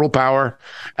get total power,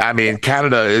 I mean,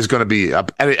 Canada is going to be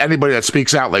anybody that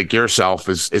speaks out like yourself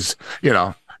is you're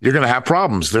going to have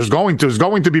problems. There's going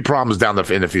to be problems in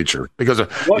the future, because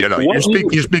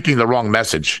you're speaking the wrong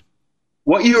message.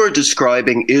 What you are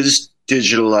describing is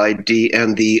digital ID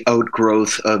and the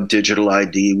outgrowth of digital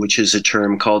ID, which is a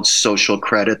term called social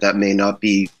credit that may not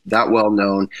be that well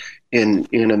known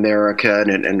in America,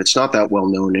 and it's not that well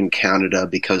known in Canada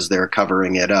because they're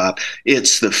covering it up.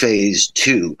 It's the phase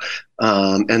 2,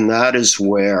 and that is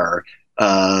where,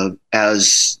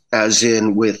 as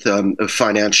in with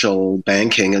financial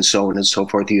banking and so on and so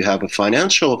forth, you have a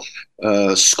financial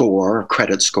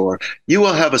credit score. You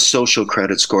will have a social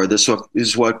credit score. This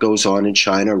is what goes on in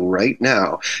China right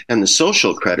now. And the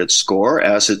social credit score,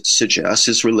 as it suggests,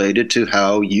 is related to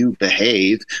how you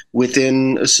behave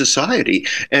within a society.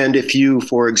 And if you,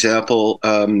 for example,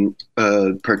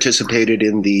 participated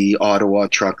in the Ottawa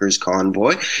truckers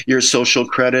convoy, your social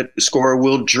credit score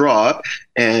will drop,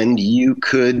 and you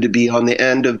could be on the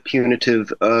end of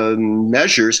punitive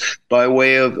measures by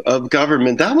way of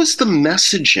government. That was the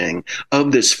messaging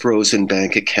of this frozen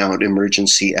bank account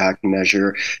emergency act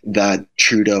measure that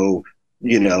Trudeau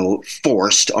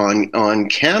forced on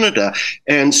Canada.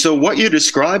 And so what you're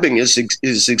describing is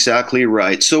exactly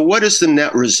right. So what is the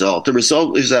net result? The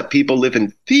result is that people live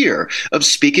in fear of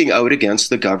speaking out against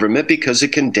the government because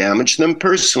it can damage them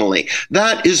personally.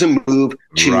 That is a move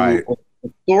to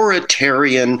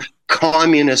authoritarian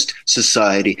communist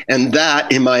society. And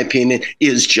that, in my opinion,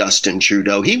 is Justin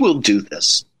Trudeau. He will do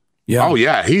this. Yeah. Oh,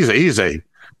 yeah. He's a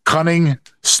cunning,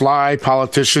 sly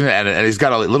politician, and he's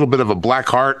got a little bit of a black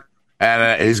heart.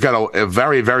 And he's got a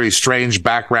very, very strange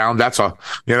background. That's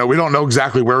we don't know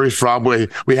exactly where he's from. We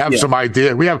have some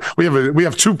idea. We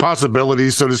have two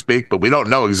possibilities, so to speak, but we don't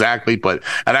know exactly.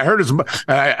 And I heard his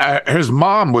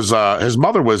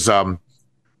mother was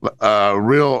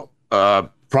real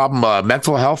problem,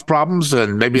 mental health problems,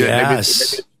 and maybe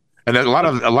and a lot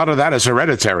of that is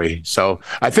hereditary. So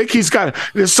I think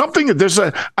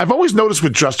I've always noticed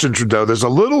with Justin Trudeau, there's a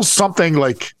little something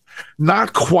like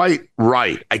not quite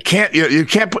right. I can't, you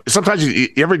can't put, sometimes you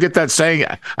ever get that saying,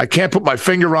 I can't put my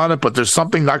finger on it, but there's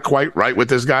something not quite right with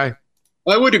this guy.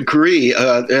 I would agree.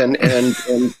 And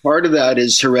part of that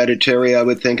is hereditary, I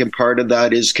would think, and part of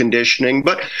that is conditioning.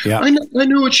 But I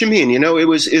know what you mean.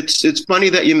 It's funny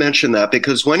that you mentioned that,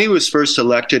 because when he was first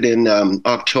elected in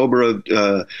October of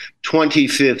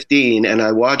 2015, and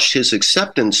I watched his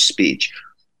acceptance speech,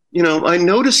 I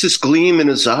noticed this gleam in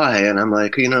his eye, and I'm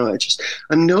like,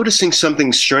 I'm noticing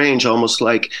something strange, almost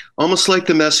like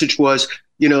the message was,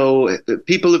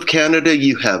 people of Canada,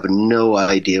 you have no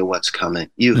idea what's coming.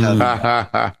 You have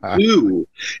no clue.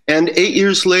 And 8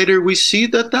 years later, we see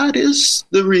that is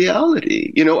the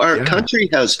reality. Our country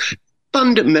has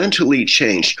fundamentally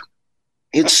changed.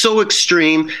 It's so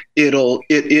extreme,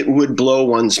 it would blow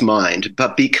one's mind.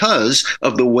 But because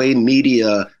of the way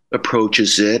media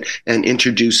approaches it and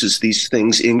introduces these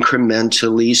things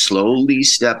incrementally, slowly,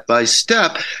 step by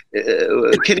step,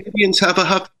 Canadians have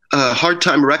a hard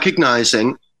time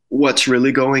recognizing what's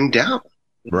really going down.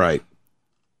 Right.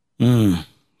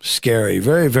 Scary.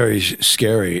 Very, very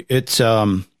scary. It's,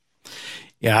 I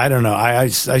don't know. I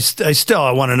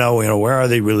still want to know, where are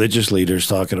the religious leaders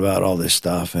talking about all this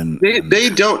stuff? And they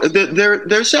don't.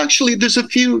 There's a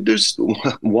few. There's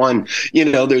one.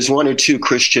 There's one or two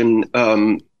Christian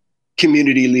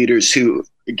community leaders who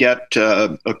get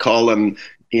a column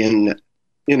in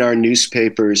our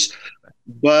newspapers.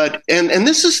 But and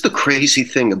this is the crazy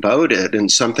thing about it, and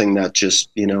something that just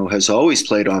has always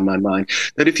played on my mind,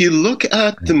 that if you look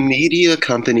at the media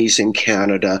companies in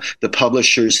Canada, the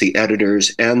publishers, the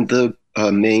editors, and the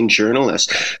main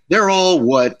journalists, they're all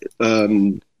what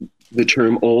the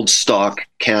term old stock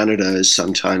Canada has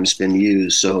sometimes been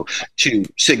used, so to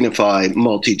signify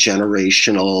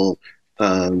multi-generational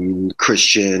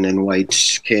Christian and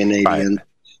white Canadian.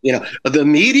 The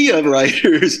media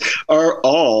writers are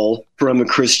all from a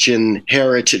Christian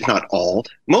heritage, not all,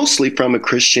 mostly from a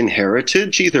Christian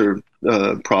heritage, either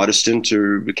Protestant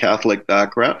or Catholic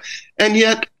background. And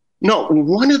yet not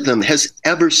one of them has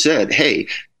ever said, hey,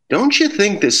 don't you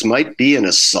think this might be an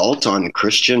assault on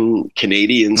Christian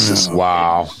Canadian society?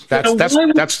 Wow.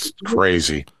 That's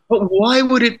crazy. But why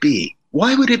would it be?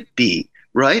 Why would it be,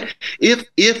 right? If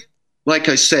like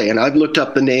I say, and I've looked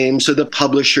up the names of the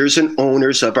publishers and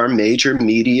owners of our major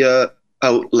media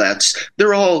outlets,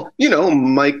 they're all,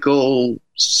 Michael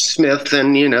Smith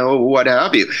and, what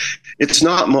have you. It's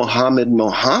not Mohammed.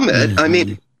 Mm-hmm. I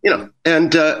mean,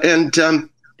 and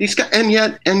these guys, and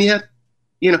yet,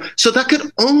 so that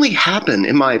could only happen,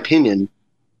 in my opinion,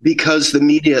 because the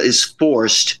media is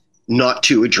forced not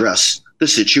to address the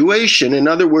situation. In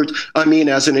other words,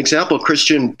 as an example,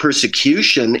 Christian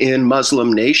persecution in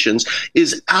Muslim nations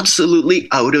is absolutely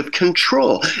out of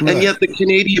control. Right. And yet the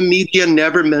Canadian media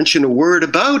never mention a word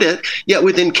about it. Yet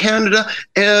within Canada,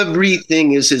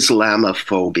 everything is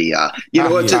Islamophobia.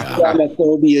 It's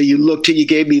Islamophobia. You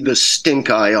gave me the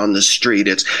stink eye on the street.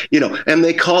 It's, and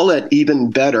they call it even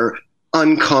better,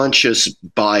 unconscious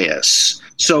bias.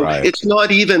 So It's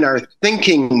not even our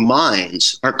thinking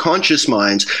minds, our conscious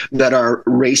minds that are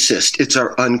racist. It's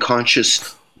our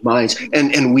unconscious minds,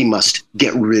 and we must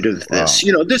get rid of this.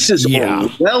 You know, this is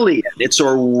Orwellian. It's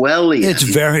Orwellian. It's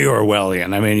very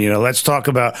Orwellian. I mean, you know, let's talk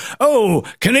about,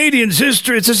 Canadians'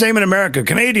 history. It's the same in America.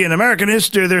 American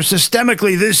history, they're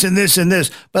systemically this and this and this.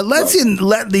 But let's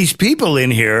let these people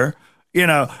in here, you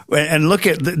know, and look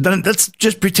at, let's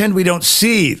just pretend we don't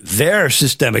see their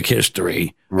systemic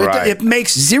history. Right. It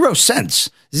makes zero sense.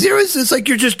 It's like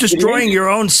you're just destroying your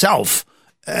own self.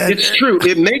 It's true.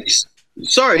 It makes...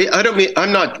 Sorry,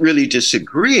 I'm not really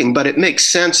disagreeing, but it makes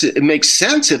sense. It makes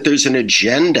sense if there's an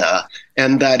agenda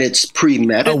and that it's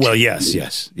premeditated. Oh, well, yes.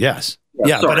 Yeah,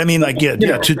 but I mean, like,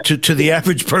 to the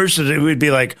average person, it would be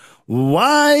like,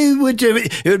 why would you?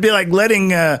 It would be like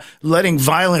letting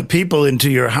violent people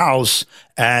into your house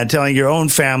and telling your own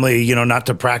family, you know, not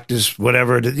to practice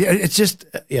whatever. It's just,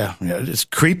 it's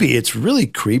creepy. It's really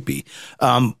creepy.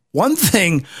 One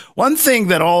thing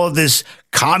that all of this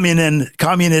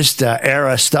communist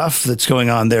era stuff that's going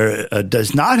on there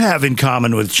does not have in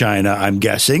common with China, I'm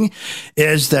guessing,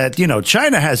 is that, you know,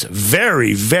 China has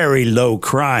very, very low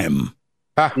crime.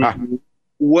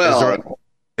 Well,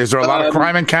 is there a lot of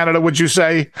crime in Canada, would you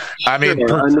say? I mean,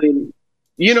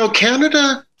 you know,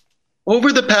 Canada,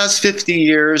 over the past 50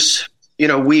 years, you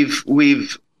know,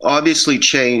 we've obviously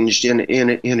changed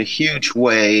in a huge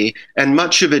way, and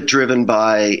much of it driven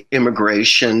by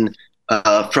immigration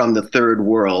from the third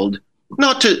world.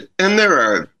 And there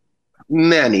are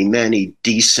many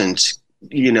decent,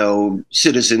 you know,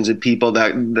 citizens and people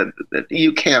that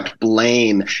you can't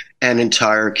blame an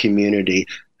entire community.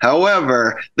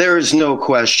 However, there is no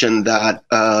question that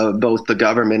both the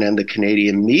government and the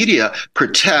Canadian media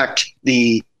protect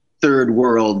the third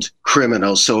world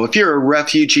criminals. So if you're a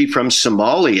refugee from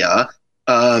Somalia,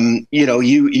 you know,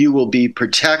 you will be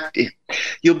protected.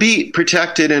 You'll be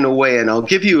protected in a way, and I'll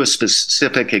give you a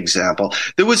specific example.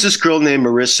 There was this girl named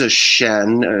Marissa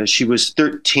Shen. She was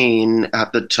 13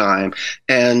 at the time,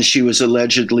 and she was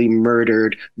allegedly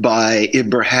murdered by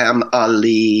Ibrahim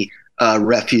Ali, a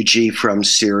refugee from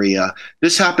Syria.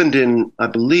 This happened in, I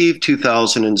believe,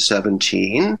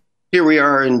 2017. Here we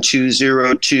are in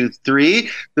 2023.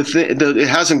 It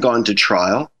hasn't gone to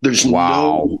trial. There's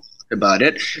no about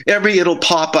it. It'll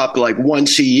pop up like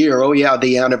once a year. Oh yeah,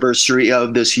 the anniversary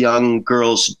of this young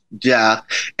girl's death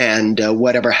and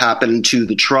whatever happened to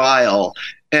the trial.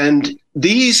 And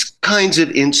these kinds of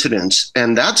incidents,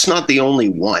 and that's not the only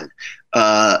one.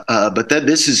 But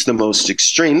this is the most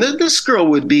extreme. This girl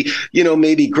would be, you know,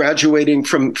 maybe graduating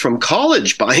from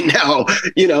college by now,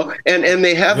 you know, and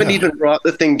they haven't even brought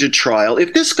the thing to trial.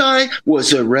 If this guy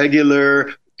was a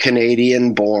regular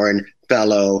Canadian-born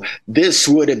fellow, this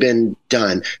would have been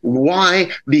done.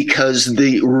 Why? Because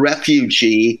the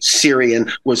refugee Syrian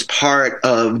was part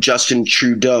of Justin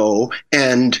Trudeau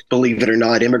and, believe it or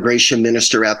not, immigration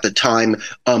minister at the time,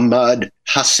 Ahmad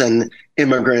Hassan,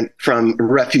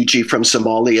 refugee from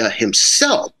Somalia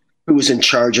himself, who was in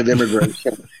charge of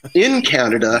immigration in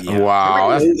Canada.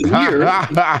 Wow.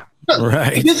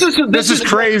 Right. This is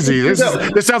crazy. This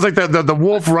sounds like the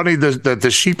wolf running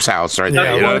the sheep's house right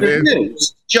there. You know what I mean?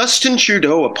 Justin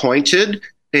Trudeau appointed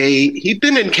he'd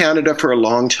been in Canada for a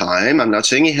long time. I'm not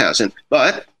saying he hasn't,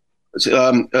 but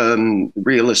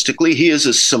realistically, he is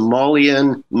a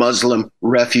Somalian Muslim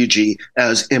refugee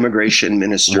as immigration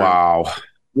minister. Wow.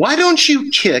 Why don't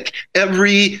you kick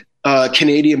every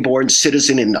Canadian-born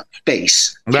citizen in the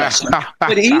face?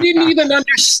 But he didn't even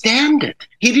understand it.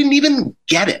 He didn't even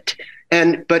get it.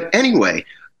 But anyway,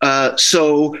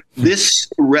 so this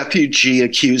refugee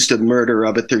accused of murder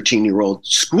of a 13-year-old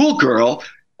schoolgirl,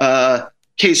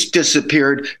 case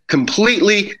disappeared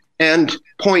completely. And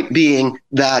point being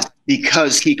that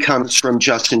because he comes from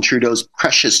Justin Trudeau's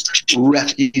precious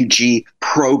refugee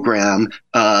program,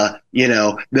 you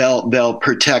know, they'll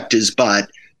protect his butt.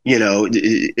 You know,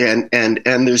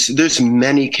 and there's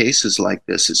many cases like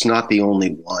this. It's not the only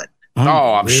one.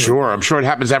 Oh, I'm sure. I'm sure it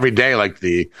happens every day. Like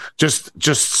just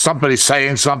somebody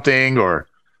saying something or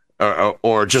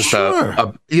just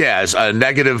a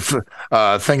negative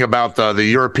thing about the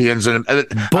Europeans. And bullying.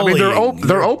 I mean,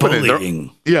 they're open.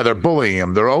 Bullying. They're bullying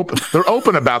them. They're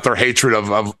open about their hatred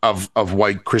of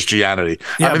white Christianity.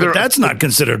 Yeah, I mean, but that's not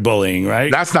considered bullying,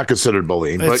 right? That's not considered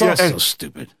bullying. It's also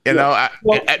stupid. You know,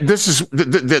 this is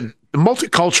the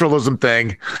multiculturalism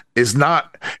thing is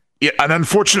not. Yeah, and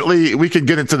unfortunately, we can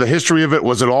get into the history of it.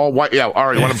 Was it all white? Yeah, all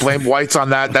right. You want to blame whites on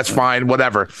that? That's fine,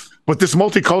 whatever. But this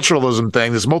multiculturalism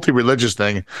thing, this multi-religious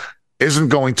thing, isn't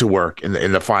going to work in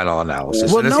the final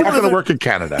analysis. And it's not going to work in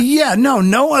Canada. Yeah,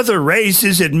 no other race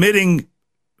is admitting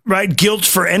guilt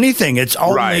for anything. It's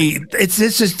only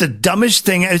this is the dumbest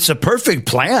thing. It's a perfect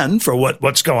plan for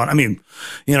what's going on. I mean,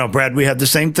 you know, Brad, we had the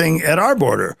same thing at our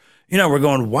border. we're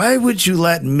going, why would you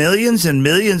let millions and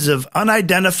millions of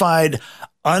unidentified,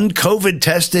 un-COVID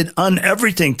tested,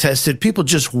 un-everything tested people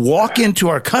just walk into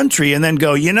our country and then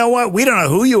go, you know what? We don't know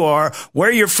who you are,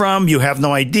 where you're from. You have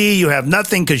no ID. You have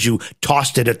nothing because you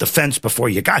tossed it at the fence before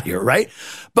you got here, right?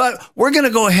 But we're going to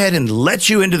go ahead and let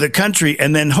you into the country.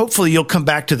 And then hopefully you'll come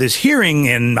back to this hearing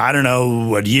in, I don't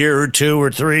know, a year or 2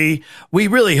 or 3. We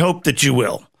really hope that you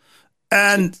will.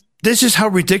 And this is how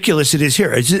ridiculous it is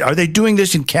here. Are they doing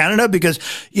this in Canada? Because,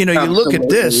 you look at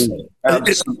this.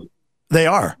 They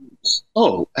are.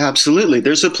 Oh, absolutely.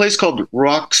 There's a place called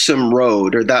Roxham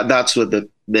Road, or that's what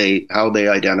how they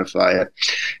identify it.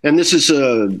 And this is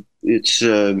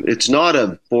it's not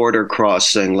a border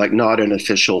crossing, like not an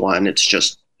official one. It's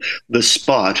just the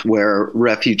spot where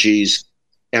refugees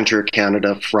enter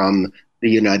Canada from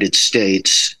the United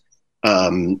States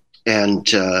and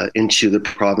into the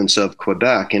province of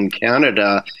Quebec. In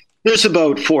Canada, there's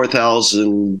about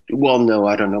 4,000. Well, no,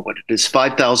 I don't know what it is.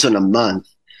 5,000 a month,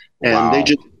 and wow.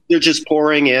 They're just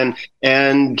pouring in,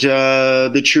 and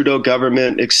the Trudeau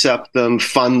government accept them,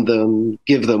 fund them,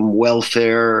 give them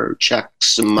welfare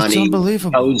checks, money,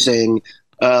 housing,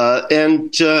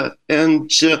 this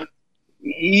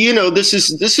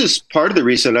is part of the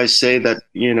reason I say that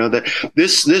that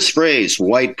this phrase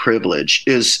 "white privilege"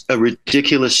 is a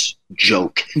ridiculous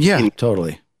joke. Yeah,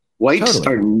 totally. Whites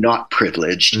are not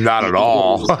privileged. Not at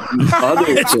all.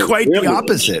 It's quite the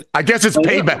opposite. I guess it's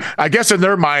payback. I guess in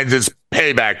their minds it's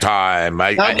payback time.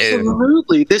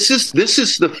 Absolutely. This is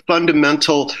the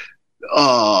fundamental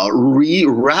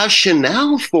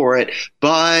rationale for it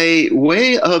by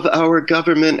way of our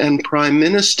government and prime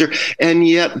minister. And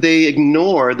yet they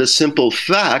ignore the simple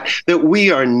fact that we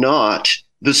are not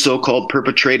the so-called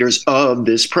perpetrators of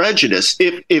this prejudice,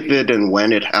 if it and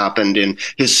when it happened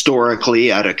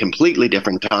historically at a completely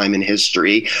different time in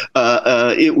history,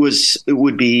 it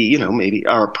would be, maybe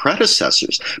our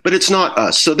predecessors, but it's not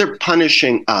us. So they're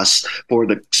punishing us for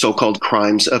the so-called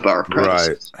crimes of our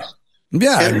predecessors. Right.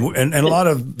 Yeah, and a lot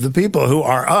of the people who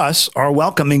are us are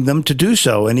welcoming them to do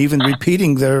so, and even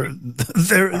repeating their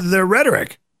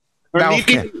rhetoric. Or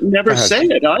maybe never say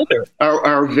it either.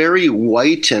 Our very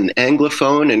white and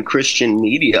Anglophone and Christian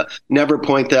media never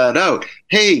point that out.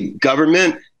 Hey,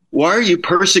 government, why are you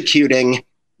persecuting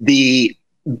the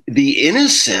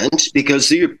innocent? Because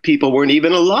the people weren't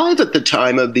even alive at the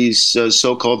time of these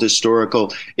so-called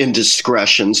historical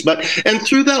indiscretions. And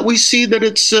through that, we see that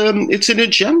it's an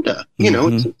agenda.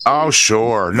 Oh,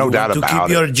 sure, no doubt about it. To keep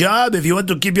your job, if you want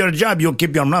to keep your job, you'll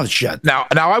keep your mouth shut. Now,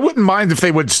 I wouldn't mind if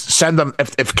they would send them.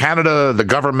 If Canada, the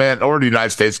government, or the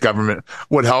United States government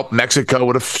would help Mexico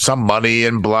with some money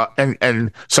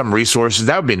and some resources,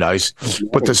 that would be nice.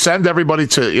 But to send everybody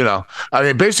to,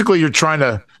 basically you're trying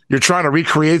to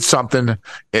recreate something,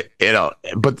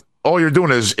 but all you're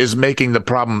doing is making the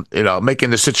problem,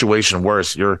 making the situation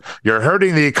worse. You're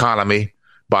hurting the economy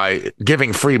by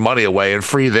giving free money away and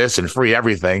free this and free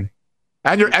everything.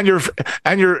 And you're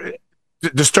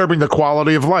disturbing the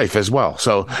quality of life as well.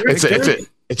 So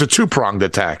it's a two-pronged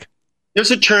attack.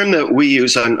 There's a term that we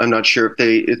use. I'm not sure if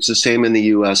it's the same in the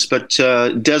U.S., but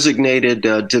designated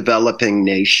developing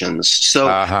nations.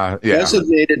 So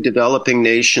designated developing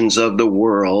nations of the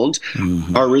world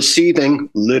are receiving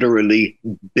literally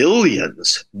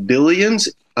billions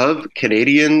of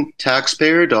Canadian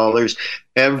taxpayer dollars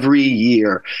every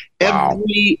year. Wow.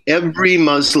 Every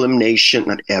Muslim nation,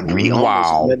 not every,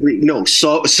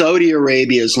 Saudi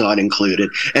Arabia is not included.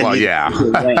 And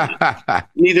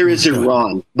neither is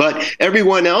Iran. But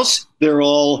everyone else, they're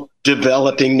all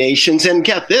developing nations. And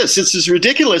get this is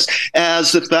ridiculous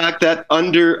as the fact that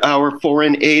under our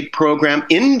foreign aid program,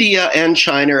 India and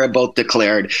China are both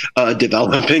declared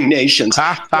developing nations. So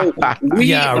I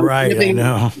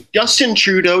know. Justin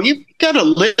Trudeau, you've got a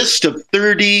list of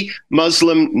 30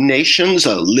 Muslim nations,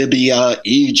 Libya,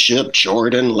 Egypt,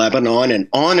 Jordan, Lebanon, and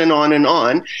on and on and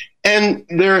on. And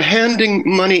they're handing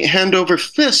money hand over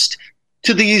fist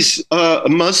to these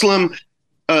Muslim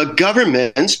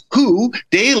governments who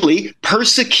daily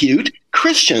persecute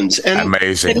Christians. And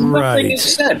amazing. And nothing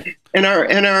is said. And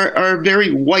our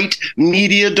very white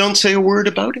media don't say a word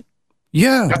about it.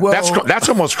 Yeah, well, that's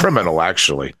almost criminal,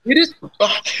 actually. It is.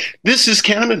 This is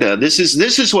Canada. This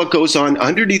is what goes on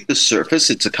underneath the surface.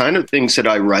 It's the kind of things that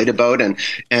I write about and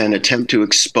attempt to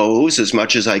expose as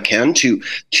much as I can to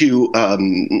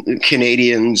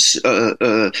Canadians.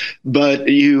 But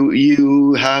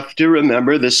you have to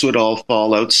remember this would all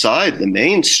fall outside the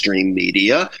mainstream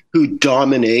media, who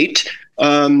dominate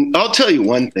I'll tell you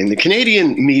one thing. The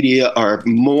Canadian media are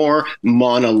more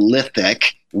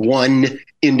monolithic, one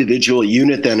individual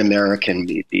unit than American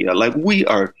media. Like, we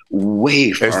are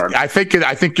way far. I think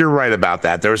you're right about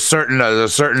that. There's a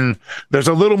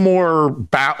little more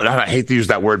I hate to use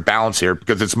that word balance here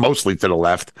because it's mostly to the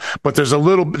left, but there's a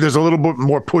little bit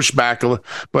more pushback.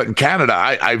 But in Canada,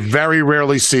 I very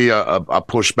rarely see a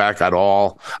pushback at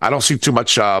all. I don't see too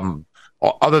much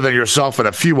other than yourself and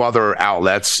a few other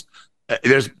outlets.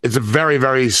 It's a very,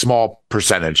 very small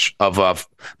percentage of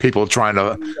people trying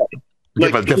to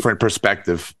give a different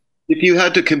perspective. If you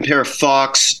had to compare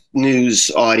Fox News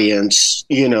audience,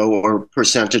 or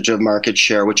percentage of market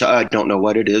share, which I don't know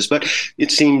what it is, but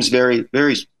it seems very,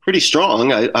 very pretty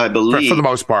strong, I believe. For the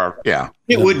most part, yeah.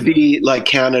 It would be like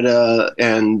Canada,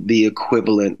 and the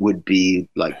equivalent would be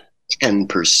like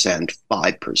 10%,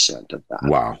 5% of that.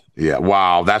 Wow. Yeah.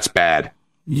 Wow. That's bad.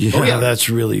 Yeah, that's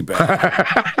really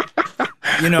bad.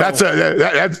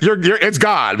 It's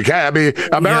God. I mean,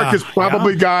 America's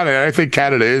probably God, and I think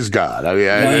Canada is God. I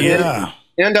mean,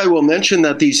 and I will mention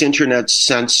that these internet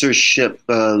censorship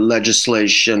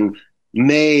legislation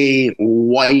may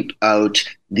wipe out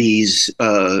these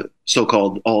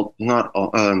so-called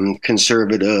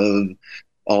conservative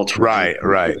alt-right,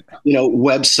 right.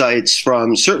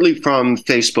 Websites certainly from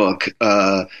Facebook,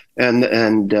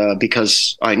 and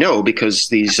because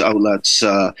these outlets.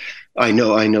 I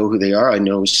know who they are. I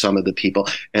know some of the people,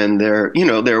 and they're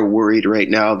worried right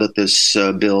now that this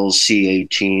bill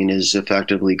C-18 is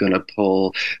effectively going to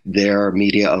pull their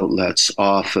media outlets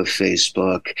off of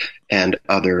Facebook and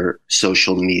other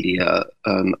social media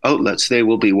outlets. They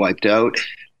will be wiped out.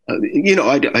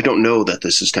 I don't know that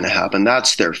this is going to happen.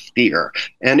 That's their fear.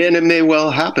 And it may well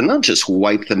happen. They'll just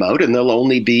wipe them out, and there'll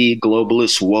only be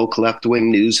globalist, woke, left-wing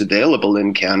news available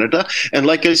in Canada. And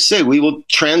like I say, we will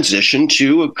transition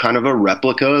to a kind of a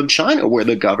replica of China, where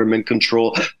the government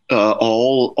control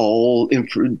all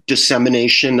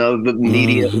dissemination of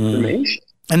media information.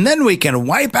 And then we can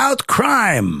wipe out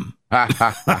crime.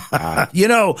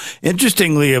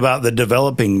 Interestingly about the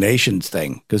developing nations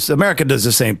thing, because America does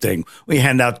the same thing. We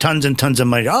hand out tons and tons of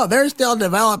money. Oh, they're still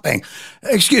developing.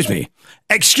 Excuse me.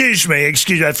 I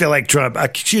feel like Trump.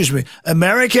 Excuse me.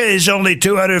 America is only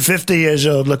 250 years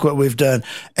old. Look what we've done.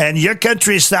 And your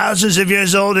country is thousands of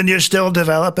years old and you're still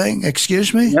developing.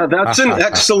 Excuse me? Yeah, that's an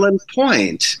excellent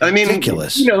point. I mean,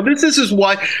 ridiculous. This is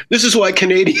why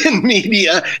Canadian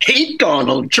media hate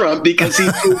Donald Trump, because he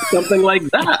did something like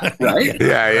that, right?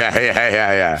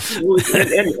 Yeah.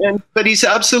 But he's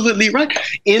absolutely right.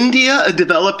 India, a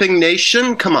developing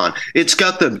nation, come on. It's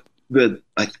got the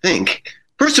I think.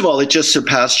 First of all, it just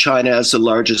surpassed China as the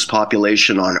largest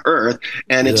population on Earth,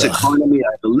 and its economy,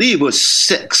 I believe, was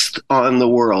sixth on the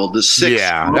world. The sixth.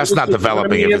 Yeah, that's not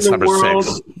developing if it's number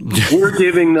six. We're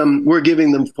giving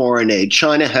them foreign aid.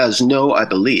 China has no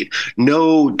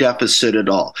deficit at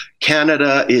all.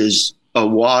 Canada is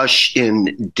awash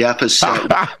in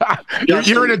deficit.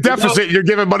 You're in a deficit. You're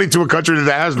giving money to a country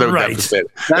that has no deficit.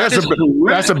 That's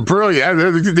a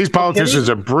brilliant. These politicians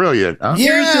are brilliant. Huh?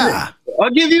 Yeah. I'll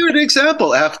give you an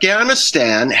example.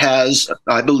 Afghanistan has,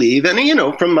 I believe, and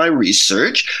from my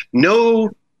research, no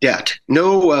debt,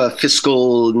 no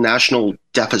fiscal national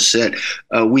deficit.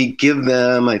 We give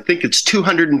them, I think it's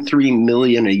 $203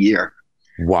 million a year.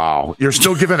 Wow. You're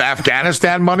still giving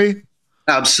Afghanistan money?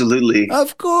 Absolutely.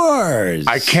 Of course.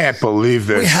 I can't believe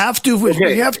this. We have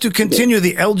to continue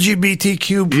the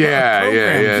LGBTQ program.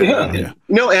 Yeah.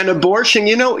 No, and abortion,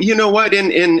 you know what?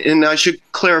 And I should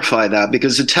clarify that,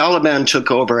 because the Taliban took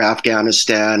over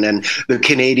Afghanistan, and the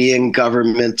Canadian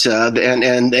government and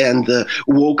the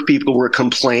woke people were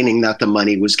complaining that the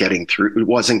money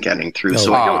wasn't getting through.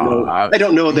 So I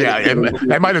don't know that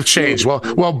it might have changed. Well,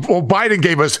 Biden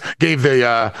gave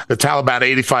the Taliban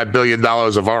 $85 billion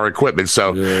of our equipment.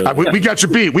 So we got you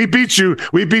beat. We beat you,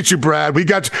 Brad. We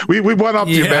went up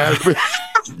to you, man.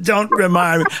 Don't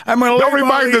remind me. Don't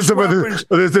remind us of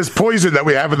this poison that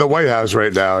we have in the White House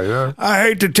right now. I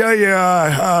hate to tell you,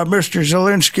 Mr.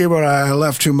 Zelensky, but I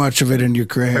left too much of it in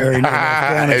Ukraine.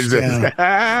 Afghanistan.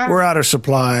 We're out of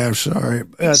supply. I'm sorry.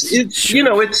 It's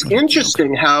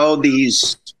interesting how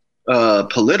these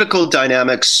political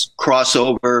dynamics cross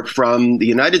over from the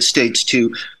United States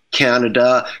to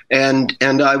Canada, and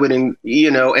I would, and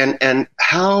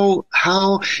how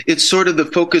it's sort of the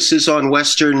focus is on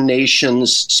Western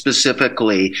nations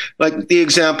specifically. Like the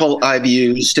example I've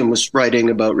used and was writing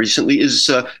about recently is,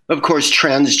 of course,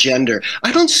 transgender.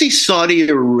 I don't see Saudi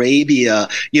Arabia,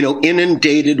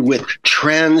 inundated with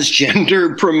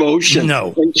transgender promotion.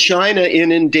 No. And China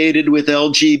inundated with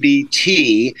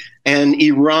LGBT. and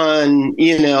Iran,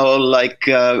 like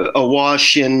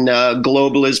awash in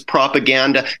globalist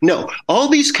propaganda. No, all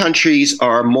these countries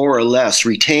are more or less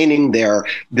retaining their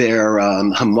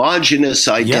homogenous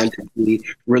identity,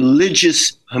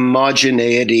 religious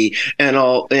homogeneity, and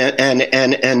all.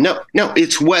 And no,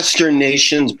 it's Western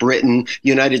nations: Britain,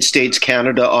 United States,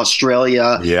 Canada,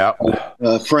 Australia,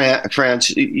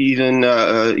 France, even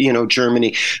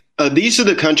Germany. These are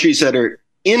the countries that are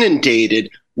inundated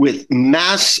with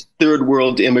mass third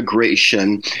world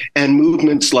immigration and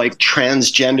movements like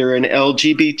transgender and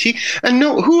LGBT. And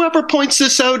no, whoever points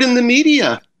this out in the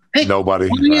media, hey, nobody.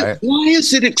 Why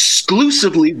is it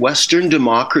exclusively Western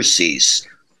democracies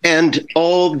and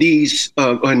all these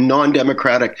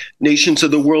non-democratic nations of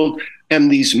the world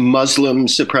and these Muslim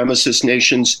supremacist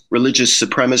nations, religious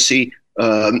supremacy,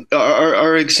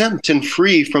 are exempt and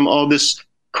free from all this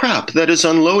crap that is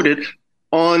unloaded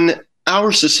on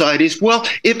our societies? Well,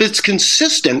 if it's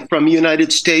consistent from the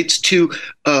United States to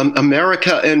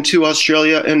America and to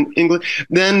Australia and England,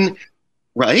 then,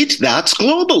 right, that's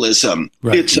globalism.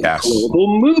 Right. It's a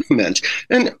global movement.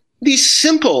 And these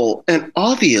simple and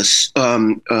obvious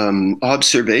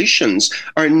observations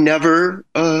are never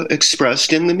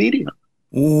expressed in the media.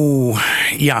 Ooh,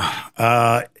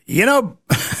 yeah.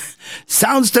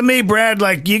 Sounds to me, Brad,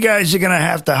 like you guys are going to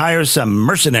have to hire some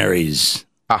mercenaries.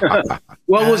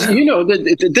 Well,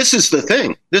 this is the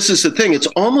thing. It's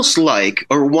almost like,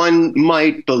 or one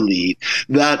might believe,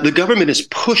 that the government is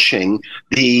pushing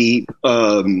the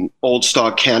old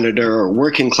stock Canada or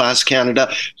working class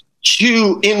Canada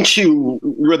into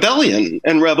rebellion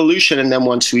and revolution. And then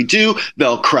once we do,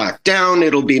 they'll crack down.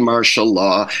 It'll be martial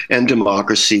law and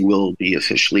democracy will be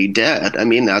officially dead. I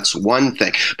mean, that's one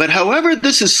thing. But however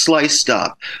this is sliced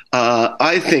up,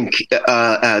 I think,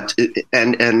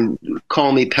 and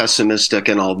call me pessimistic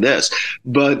and all this,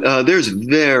 but there's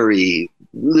very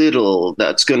little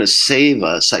that's going to save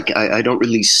us. I don't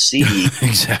really see.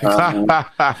 Exactly.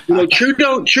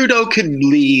 Trudeau could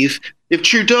leave. If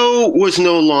Trudeau was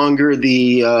no longer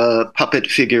the puppet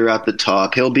figure at the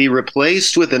top, he'll be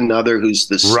replaced with another who's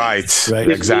the same. Right.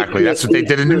 Exactly. That's what they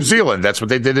did in New Zealand. That's what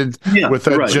they did with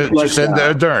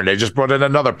Jacinda Ardern. They just brought in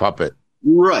another puppet.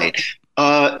 Right.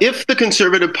 If the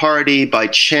Conservative Party by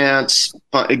chance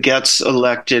gets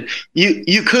elected,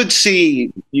 you could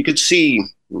see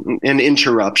an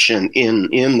interruption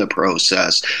in the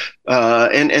process,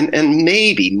 and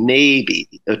maybe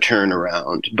a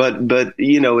turnaround, but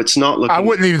it's not looking. I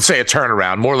wouldn't even say a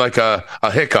turnaround, more like a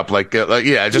hiccup,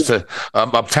 just a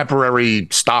temporary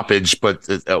stoppage, but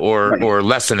or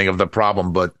lessening of the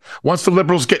problem. But once the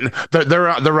Liberals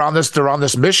they're on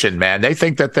this mission, man. They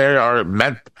think that they are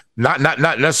meant. Not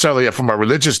necessarily from a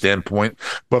religious standpoint,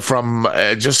 but from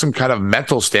just some kind of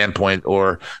mental standpoint,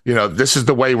 or this is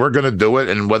the way we're going to do it.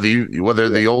 And whether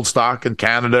the old stock in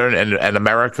Canada and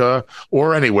America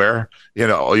or anywhere,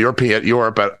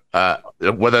 Europe,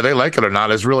 whether they like it or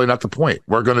not is really not the point.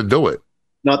 We're going to do it.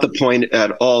 Not the point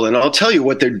at all. And I'll tell you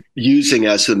what they're using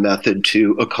as a method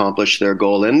to accomplish their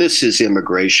goal. And this is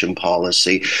immigration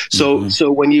policy. So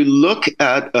when you look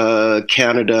at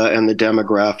Canada and the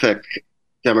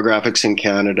demographics in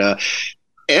Canada,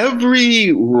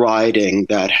 every riding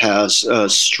that has a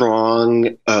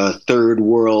strong third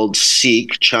world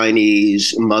Sikh,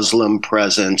 Chinese, Muslim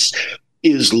presence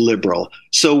is liberal.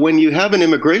 So when you have an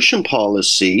immigration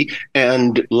policy,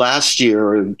 and last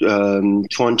year,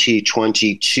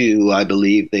 2022, I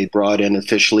believe they brought in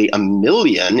officially 1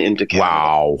 million into Canada.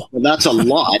 Wow. Well, that's a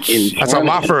lot. That's a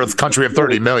lot for a country of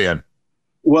 30 million.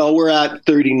 Well, we're at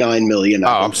 39 million.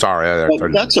 I'm sorry.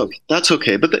 That's okay. That's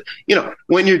okay. But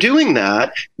when you're doing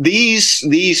that,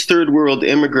 these third world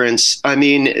immigrants, I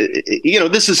mean,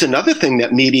 this is another thing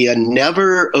that media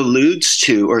never alludes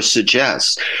to or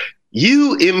suggests.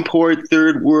 You import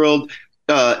third world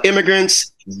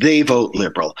immigrants, they vote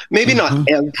liberal. Maybe not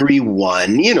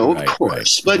everyone, of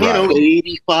course, but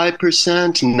 85%,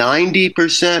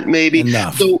 90% maybe.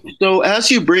 Enough. So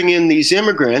as you bring in these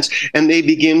immigrants and they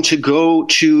begin to go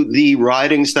to the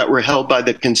ridings that were held by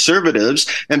the Conservatives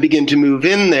and begin to move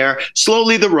in there,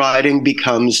 slowly the riding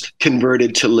becomes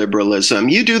converted to liberalism.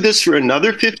 You do this for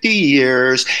another 50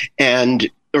 years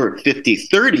or 50,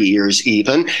 30 years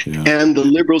even, and the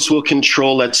Liberals will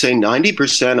control, let's say,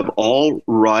 90% of all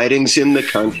ridings in the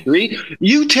country.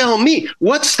 You tell me,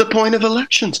 what's the point of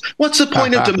elections? What's the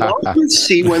point of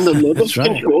democracy when the Liberals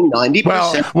control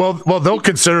 90%? Well, they'll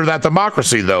consider that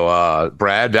democracy, though,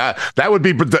 Brad. That would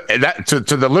be that to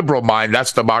the liberal mind.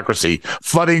 That's democracy.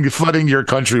 Flooding your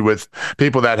country with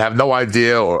people that have no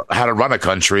idea or how to run a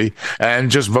country and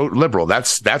just vote liberal.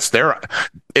 That's their.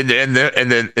 in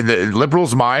the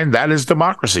liberals' mind, that is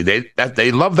democracy.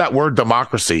 They love that word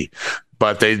democracy,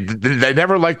 but they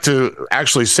never like to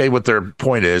actually say what their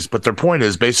point is. But their point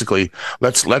is basically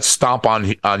let's stomp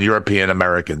on European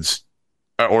Americans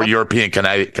or European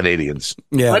Canadians.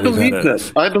 Yeah, I believe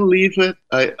it. I believe it.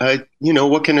 I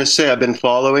what can I say? I've been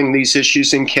following these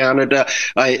issues in Canada.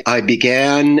 I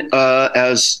began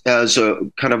as a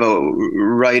kind of a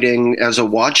writing as a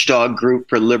watchdog group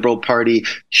for Liberal Party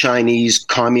Chinese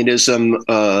communism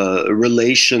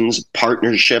relations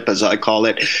partnership, as I call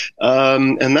it,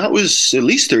 and that was at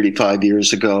least 35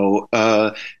 years ago.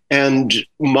 And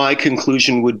my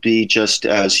conclusion would be just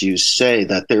as you say,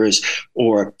 that there is,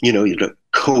 or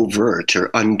covert or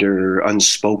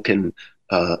unspoken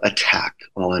attack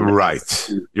on. Right,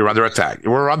 you're under attack.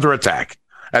 We're under attack,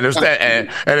 and there's and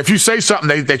if you say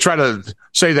something, they try to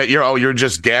say that you're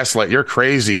just gaslit, you're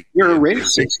crazy, you're a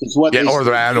racist, is what they or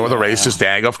the racist.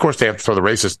 Dang, of course they have to throw the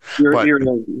racist,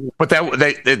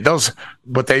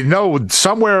 but they know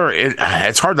somewhere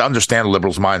it's hard to understand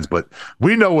liberals' minds, but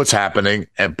we know what's happening,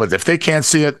 but if they can't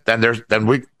see it, then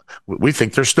we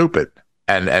think they're stupid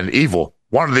and evil.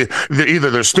 Either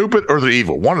they're stupid or they're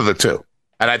evil. One of the two.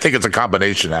 And I think it's a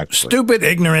combination, actually. Stupid,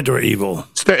 ignorant, or evil.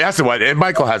 That's the one. And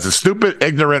Michael has it. Stupid,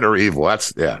 ignorant, or evil.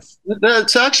 That's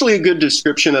actually a good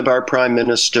description of our prime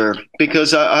minister,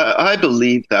 because I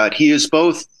believe that he is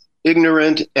both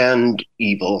ignorant and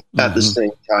evil at the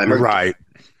same time. Right.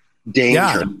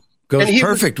 Dangerous. Yeah. Goes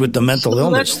perfect with the mental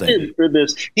illness thing.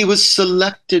 He was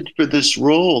selected for this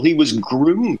role. He was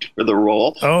groomed for the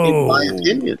role, in my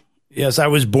opinion. Yes, I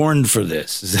was born for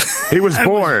this. He was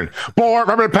born.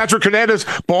 Remember Patrick Hernandez?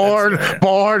 Born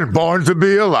to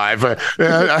be alive.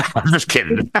 I'm just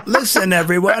kidding. Listen,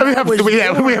 everyone. We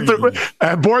have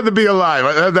to born to be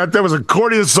alive. That was a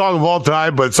corniest song of all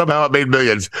time, but somehow it made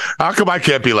millions. How come I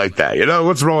can't be like that?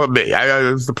 What's wrong with me?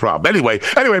 That's the problem. Anyway,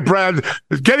 Brad,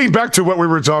 getting back to what we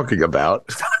were talking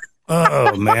about.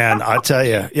 Oh man, I tell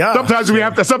you, yeah.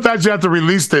 Sometimes you have to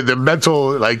release the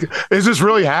mental. Like, is this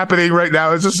really happening right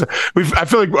now? Is this? I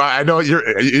feel like I know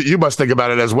you must think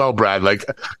about it as well, Brad. Like,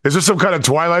 is there some kind of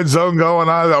Twilight Zone going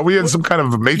on? Are we in some kind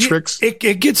of matrix? It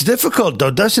gets difficult though,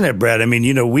 doesn't it, Brad? I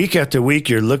mean, week after week,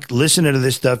 you're listening to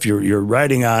this stuff, you're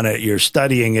writing on it, you're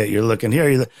studying it, you're looking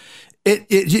here.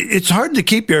 It's hard to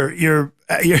keep your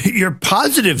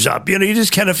positives up. You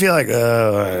just kind of feel like,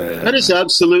 that is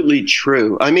absolutely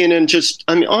true. I mean,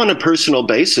 on a personal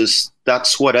basis,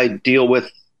 that's what I deal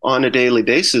with on a daily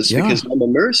basis, because I'm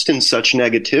immersed in such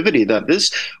negativity that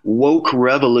this woke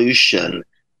revolution,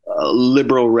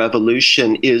 liberal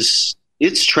revolution it's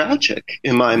tragic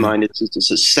in my mind.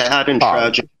 It's a sad and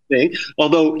tragic thing.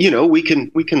 Although, we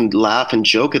can laugh and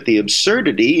joke at the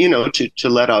absurdity, to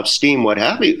let off steam, what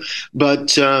have you.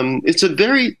 But it's a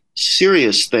very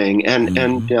serious thing, and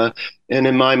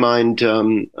in my mind,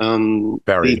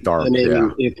 very dark,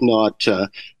 if not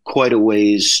quite a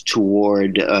ways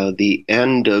toward the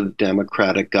end of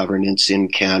democratic governance in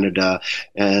Canada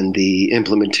and the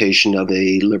implementation of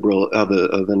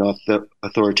an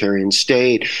authoritarian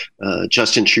state.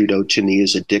 Justin Trudeau, to me,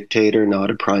 is a dictator, not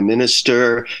a prime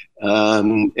minister.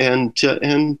 There's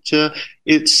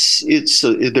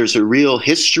a real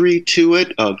history to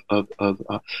it of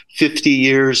 50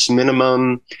 years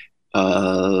minimum.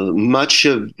 Much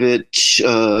of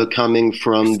it coming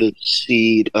from the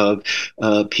seed of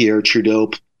Pierre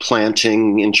Trudeau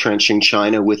entrenching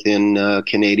China within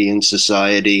Canadian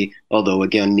society. Although,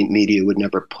 again, media would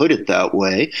never put it that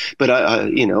way. But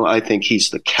I think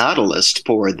he's the catalyst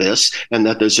for this, and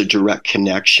that there's a direct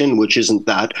connection, which isn't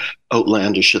that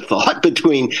outlandish a thought,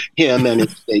 between him and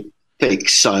his fake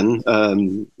son,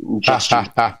 Justin,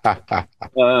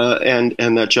 and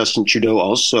that Justin Trudeau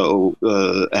also,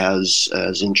 as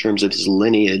in terms of his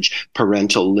lineage,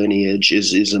 parental lineage,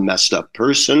 is a messed up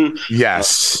person.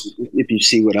 Yes, if you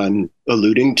see what I'm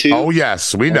alluding to. Oh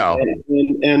yes, we know.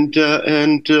 And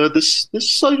this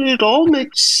it all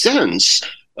makes sense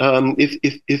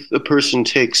if a person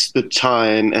takes the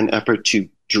time and effort to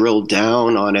drill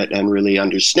down on it and really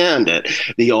understand it.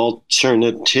 The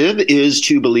alternative is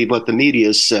to believe what the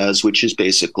media says, which is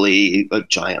basically a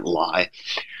giant lie.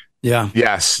 Yeah.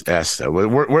 Yes. They're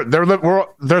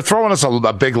throwing us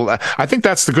a big. I think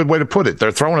that's the good way to put it.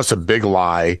 They're throwing us a big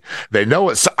lie. They know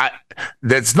it's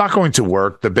not going to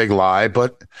work, the big lie,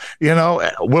 but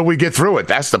will we get through it?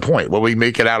 That's the point. Will we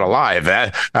make it out alive?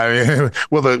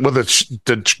 Will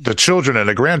the children and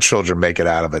the grandchildren make it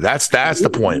out of it? That's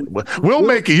the point. We'll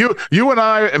make it. You and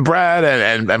I and Brad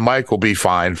and Mike will be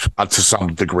fine to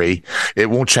some degree.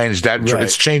 It won't change that.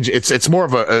 Right. It's more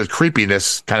of a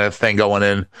creepiness kind of thing going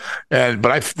in.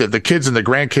 But the kids and the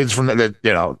grandkids from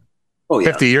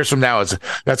 50 years from now,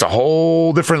 that's a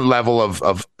whole different level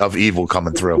of evil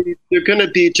coming through. They're going to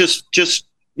be just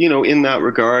in that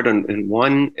regard. In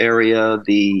one area,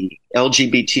 the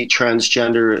LGBT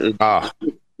transgender,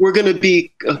 we're going to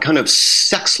be kind of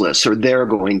sexless, or they're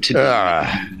going to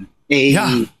be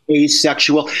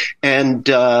asexual. And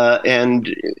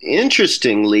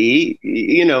interestingly,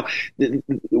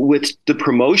 with the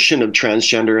promotion of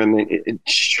transgender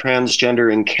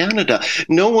in Canada,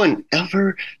 no one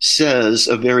ever says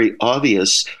a very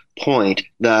obvious point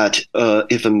that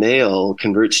if a male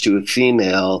converts to a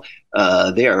female,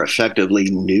 they are effectively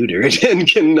neutered and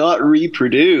cannot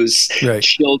reproduce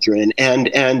children.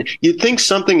 And you'd think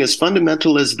something as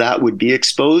fundamental as that would be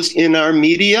exposed in our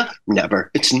media.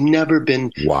 Never. It's never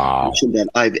been that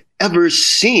I've ever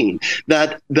seen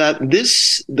that if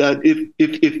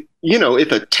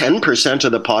a 10%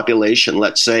 of the population,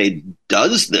 let's say,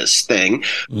 does this thing,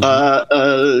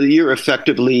 you're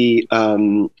effectively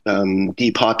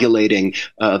depopulating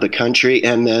the country.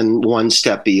 And then one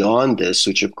step beyond this,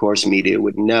 which of course media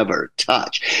would never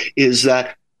touch, is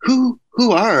that who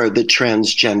are the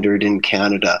transgendered in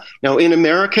Canada? Now, in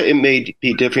America, it may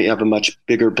be different. You have a much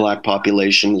bigger Black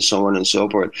population and so on and so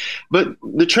forth. But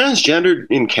the transgendered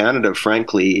in Canada,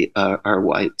 frankly, are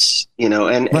whites,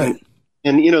 And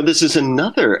this is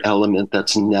another element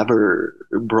that's never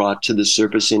brought to the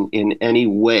surface in any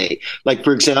way. Like,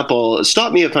 for example,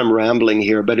 stop me if I'm rambling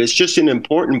here, but it's just an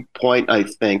important point, I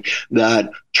think, that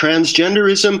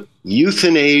transgenderism,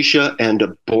 euthanasia, and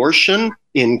abortion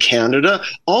in Canada,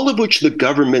 all of which the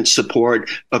government support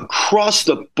across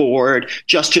the board.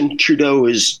 Justin Trudeau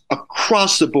is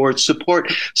across the board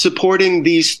supporting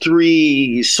these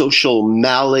three social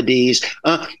maladies.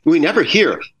 We never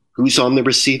hear who's on the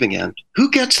receiving end.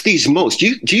 Who gets these most?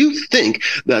 Do you think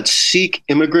that Sikh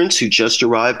immigrants who just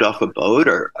arrived off a boat,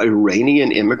 or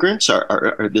Iranian immigrants,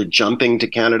 are they jumping to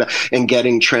Canada and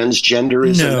getting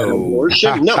transgenderism and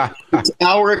abortion? No, it's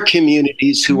our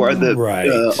communities who are the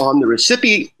on the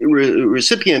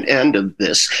recipient end of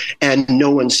this, and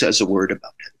no one says a word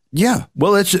about it. Yeah,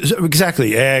 well, it's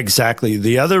exactly.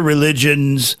 The other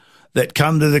religions that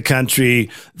come to the country,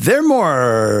 they're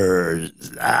more,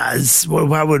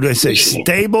 how would I say,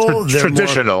 stable? They're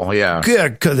traditional,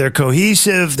 they're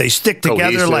cohesive. They stick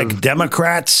together like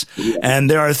Democrats, and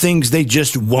there are things they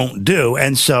just won't do.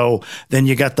 And so then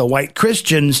you got the white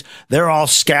Christians. They're all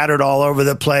scattered all over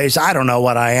the place. I don't know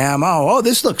what I am. Oh,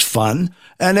 this looks fun.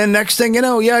 And then next thing you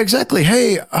know, exactly.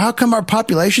 Hey, how come our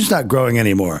population's not growing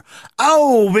anymore?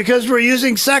 Oh, because we're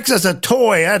using sex as a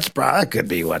toy. That could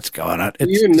be what's going on. And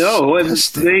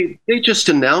they just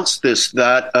announced this,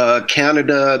 that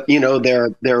Canada,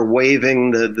 they're waving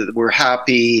the we're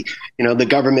happy, the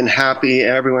government happy,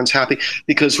 everyone's happy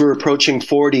because we're approaching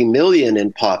 40 million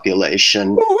in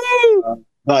population.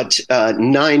 But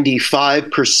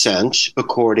 95%,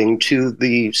 according to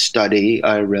the study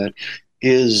I read,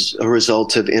 is a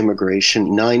result of immigration.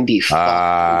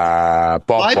 95%.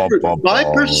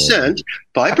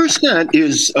 5%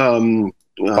 is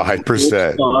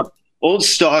 5%. Old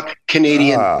stock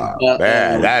Canadian.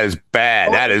 Man, that is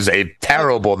bad. That is a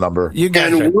terrible number.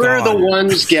 And we're the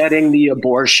ones getting the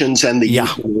abortions and the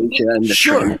euthanasia and the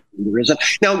transgenderism.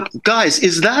 Now, guys,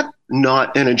 is that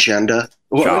not an agenda?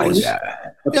 A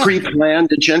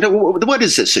pre-planned agenda? What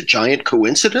is this? A giant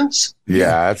coincidence?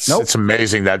 Yeah, it's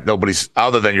amazing that nobody's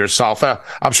other than yourself.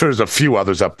 I'm sure there's a few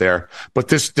others up there, but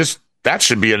that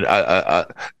should be in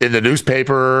the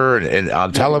newspaper and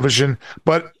on television.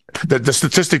 But the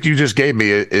statistic you just gave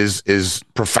me is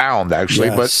profound, actually.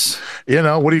 Yes.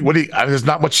 But what do you? There's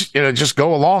not much. Just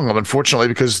go along. Unfortunately,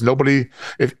 because nobody.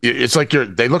 It's like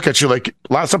they look at you like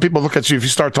some people look at you if you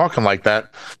start talking like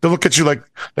that. They look at you like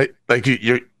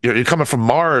you're coming from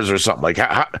Mars or something. Like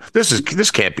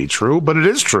this can't be true, but it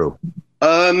is true.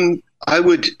 I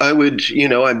would.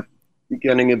 I'm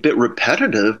getting a bit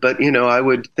repetitive, but I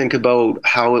would think about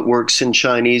how it works in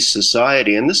Chinese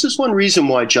society. And this is one reason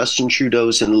why Justin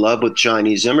Trudeau's in love with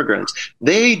Chinese immigrants.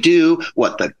 They do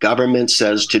what the government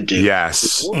says to do.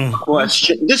 Yes.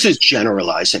 Question. This is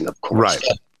generalizing, of course.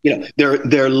 Right.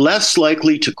 They're less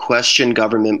likely to question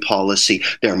government policy.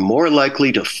 They're more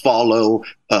likely to follow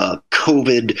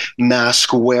COVID mask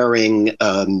wearing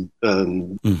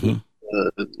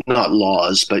not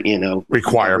laws, but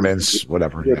requirements,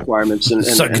 whatever requirements and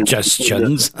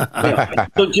suggestions.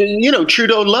 So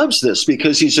Trudeau loves this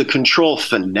because he's a control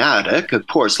fanatic, of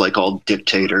course, like all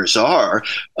dictators are.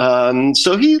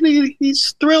 So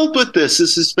he's thrilled with this.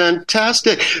 This is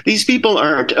fantastic. These people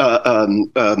aren't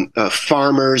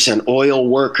farmers and oil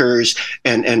workers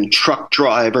and truck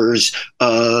drivers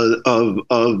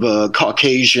of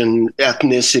Caucasian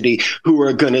ethnicity who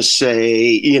are going to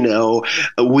say,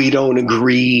 we don't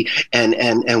agree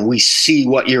and we see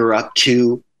what you're up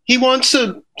to. He wants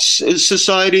a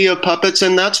society of puppets,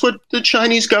 and that's what the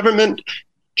Chinese government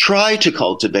try to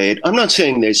cultivate. I'm not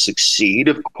saying they succeed.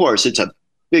 Of course, it's a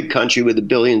big country with a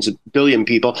billion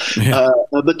people,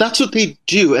 but that's what they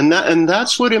do, and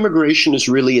that's what immigration is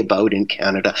really about in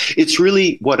Canada. It's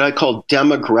really what I call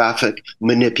demographic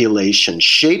manipulation,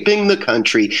 shaping the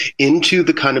country into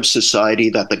the kind of society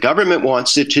that the government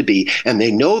wants it to be, and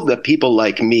they know that people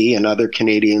like me and other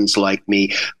Canadians like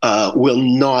me will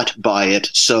not buy it.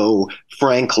 So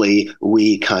frankly,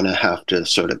 we kind of have to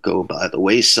sort of go by the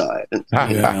wayside.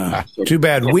 Too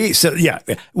bad.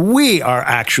 We are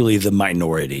actually the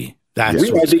minority. We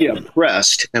are the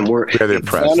oppressed, and we're the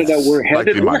oppressed. Canada, we're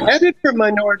headed for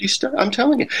minority stuff. I'm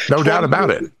telling you. No doubt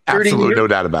about it. Absolutely no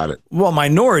doubt about it. Well,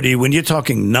 minority, when you're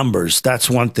talking numbers, that's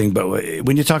one thing. But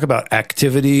when you talk about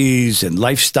activities and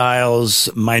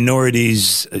lifestyles,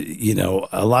 minorities,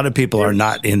 a lot of people are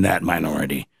not in that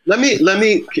minority. Let me,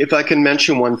 if I can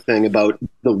mention one thing about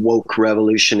the woke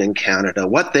revolution in Canada.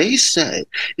 What they say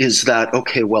is that,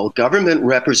 government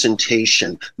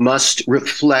representation must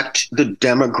reflect the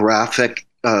demographic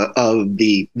of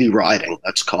the riding,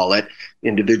 let's call it,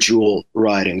 individual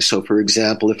riding. So, for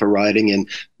example, if a riding in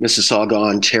Mississauga,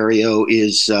 Ontario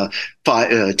is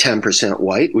 10%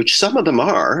 white, which some of them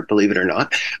are, believe it or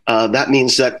not, that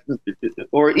means that,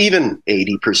 or even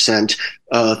 80%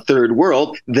 third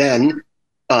world, then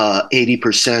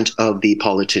 80% of the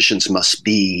politicians must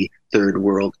be third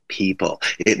world people.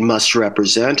 It must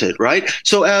represent it, right?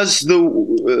 So as the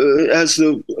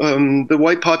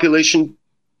white population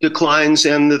declines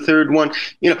and the third one,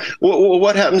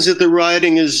 what happens if the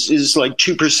riding is like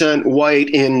 2% white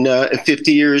in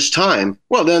 50 years' time?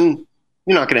 Well, then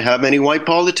you're not going to have many white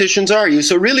politicians, are you?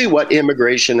 So really what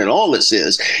immigration and all this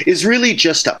is really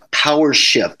just a power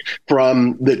shift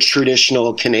from the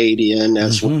traditional Canadian,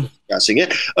 as we're discussing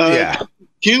it,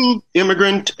 to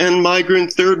immigrant and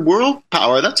migrant third world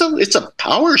power. It's a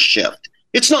power shift.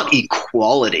 It's not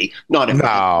equality.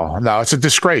 No, it's a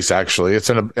disgrace. Actually, it's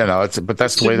but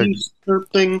that's the way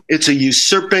it's a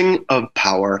usurping of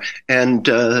power. And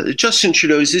Justin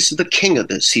Trudeau is the king of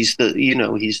this. He's the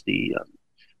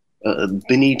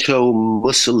Benito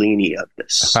Mussolini of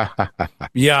this.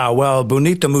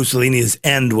 Benito Mussolini's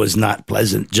end was not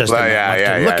pleasant. Look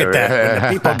at that. When the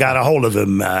people got a hold of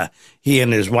him, he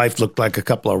and his wife looked like a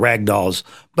couple of rag dolls.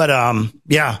 But,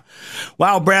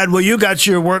 wow, Brad, well, you got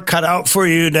your work cut out for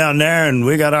you down there, and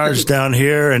we got ours down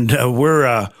here, and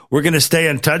we're going to stay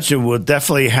in touch, and we'll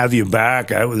definitely have you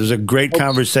back. It was a great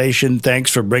conversation.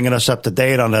 Thanks for bringing us up to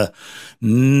date on the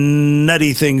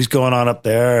nutty things going on up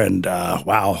there, and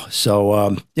wow.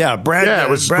 So, Brad. Yeah, it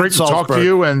was great to talk to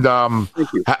you, and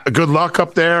good luck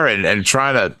up there, and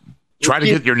trying to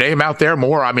get your name out there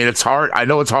more. I mean, it's hard. I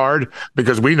know it's hard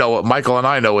because we know it. Michael and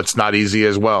I know it's not easy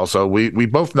as well. So we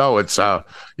both know it's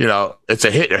it's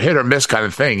a hit or miss kind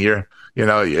of thing.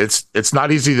 It's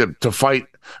not easy to fight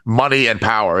money and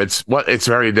power. It's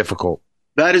very difficult.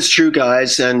 That is true,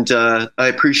 guys, and I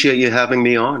appreciate you having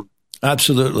me on.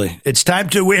 Absolutely. It's time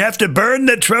we have to burn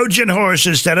the Trojan horse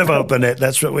instead of open it.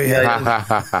 That's what we have. All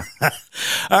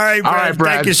right, Brad.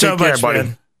 Thank you so much, buddy.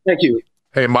 Man. Thank you.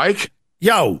 Hey, Mike.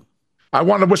 Yo. I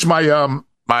want to wish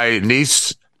my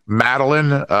niece Madeline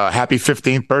happy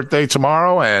 15th birthday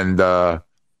tomorrow, and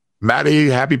Maddie,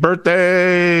 happy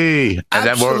birthday! And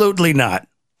absolutely not.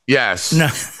 Yes. No.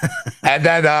 And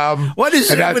then what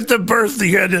is it with the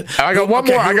birthday? I got one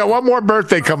more. I got one more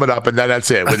birthday coming up, and then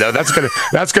that's it.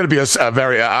 That's gonna be a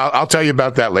very. I'll tell you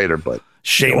about that later, but.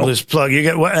 Shameless plug. You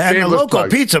get and a local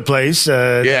pizza place.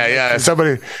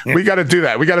 Somebody. We got to do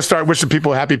that. We got to start wishing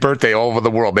people happy birthday all over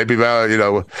the world. Maybe anybody.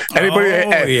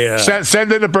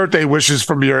 Send in the birthday wishes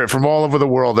from all over the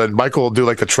world, and Michael will do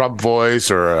like a Trump voice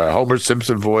or a Homer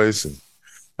Simpson voice. And,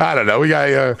 I don't know. We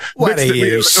got what are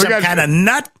you? Some kind of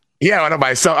nut? Yeah, I know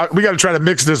myself. We got to try to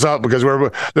mix this up because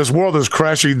this world is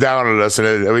crashing down on us,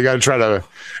 and we got to try to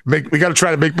make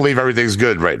believe everything's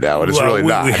good right now, and it's really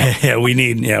not. We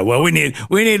need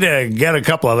to get a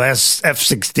couple of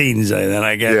F-16s. Then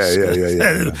I guess.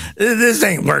 Yeah. This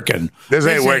ain't working. This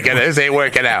ain't working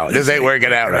out. This ain't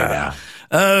working out right now.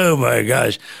 Oh my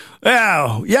gosh.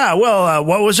 Yeah. Well,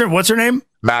 what's her name?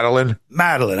 Madeline.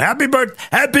 Happy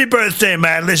birthday,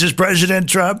 Madeline. This is President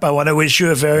Trump. I want to wish you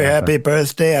a very happy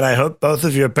birthday, and I hope both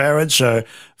of your parents are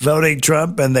voting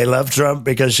Trump and they love Trump,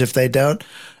 because if they don't,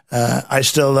 I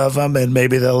still love them, and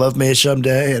maybe they'll love me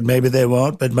someday, and maybe they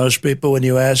won't. But most people, when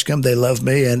you ask them, they love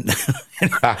me. And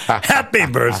happy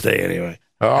birthday, anyway.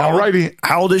 All righty.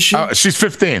 How old is she? She's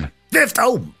 15.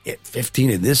 15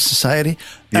 in this society?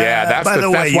 Yeah, that's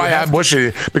why I'm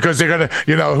wishing, because they're going to,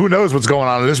 who knows what's going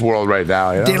on in this world right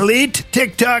now. You know? Delete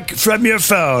TikTok from your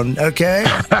phone, okay?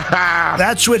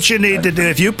 That's what you need to do.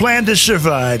 If you plan to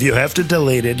survive, you have to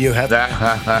delete it. You have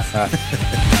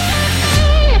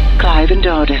Clive and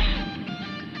Otis.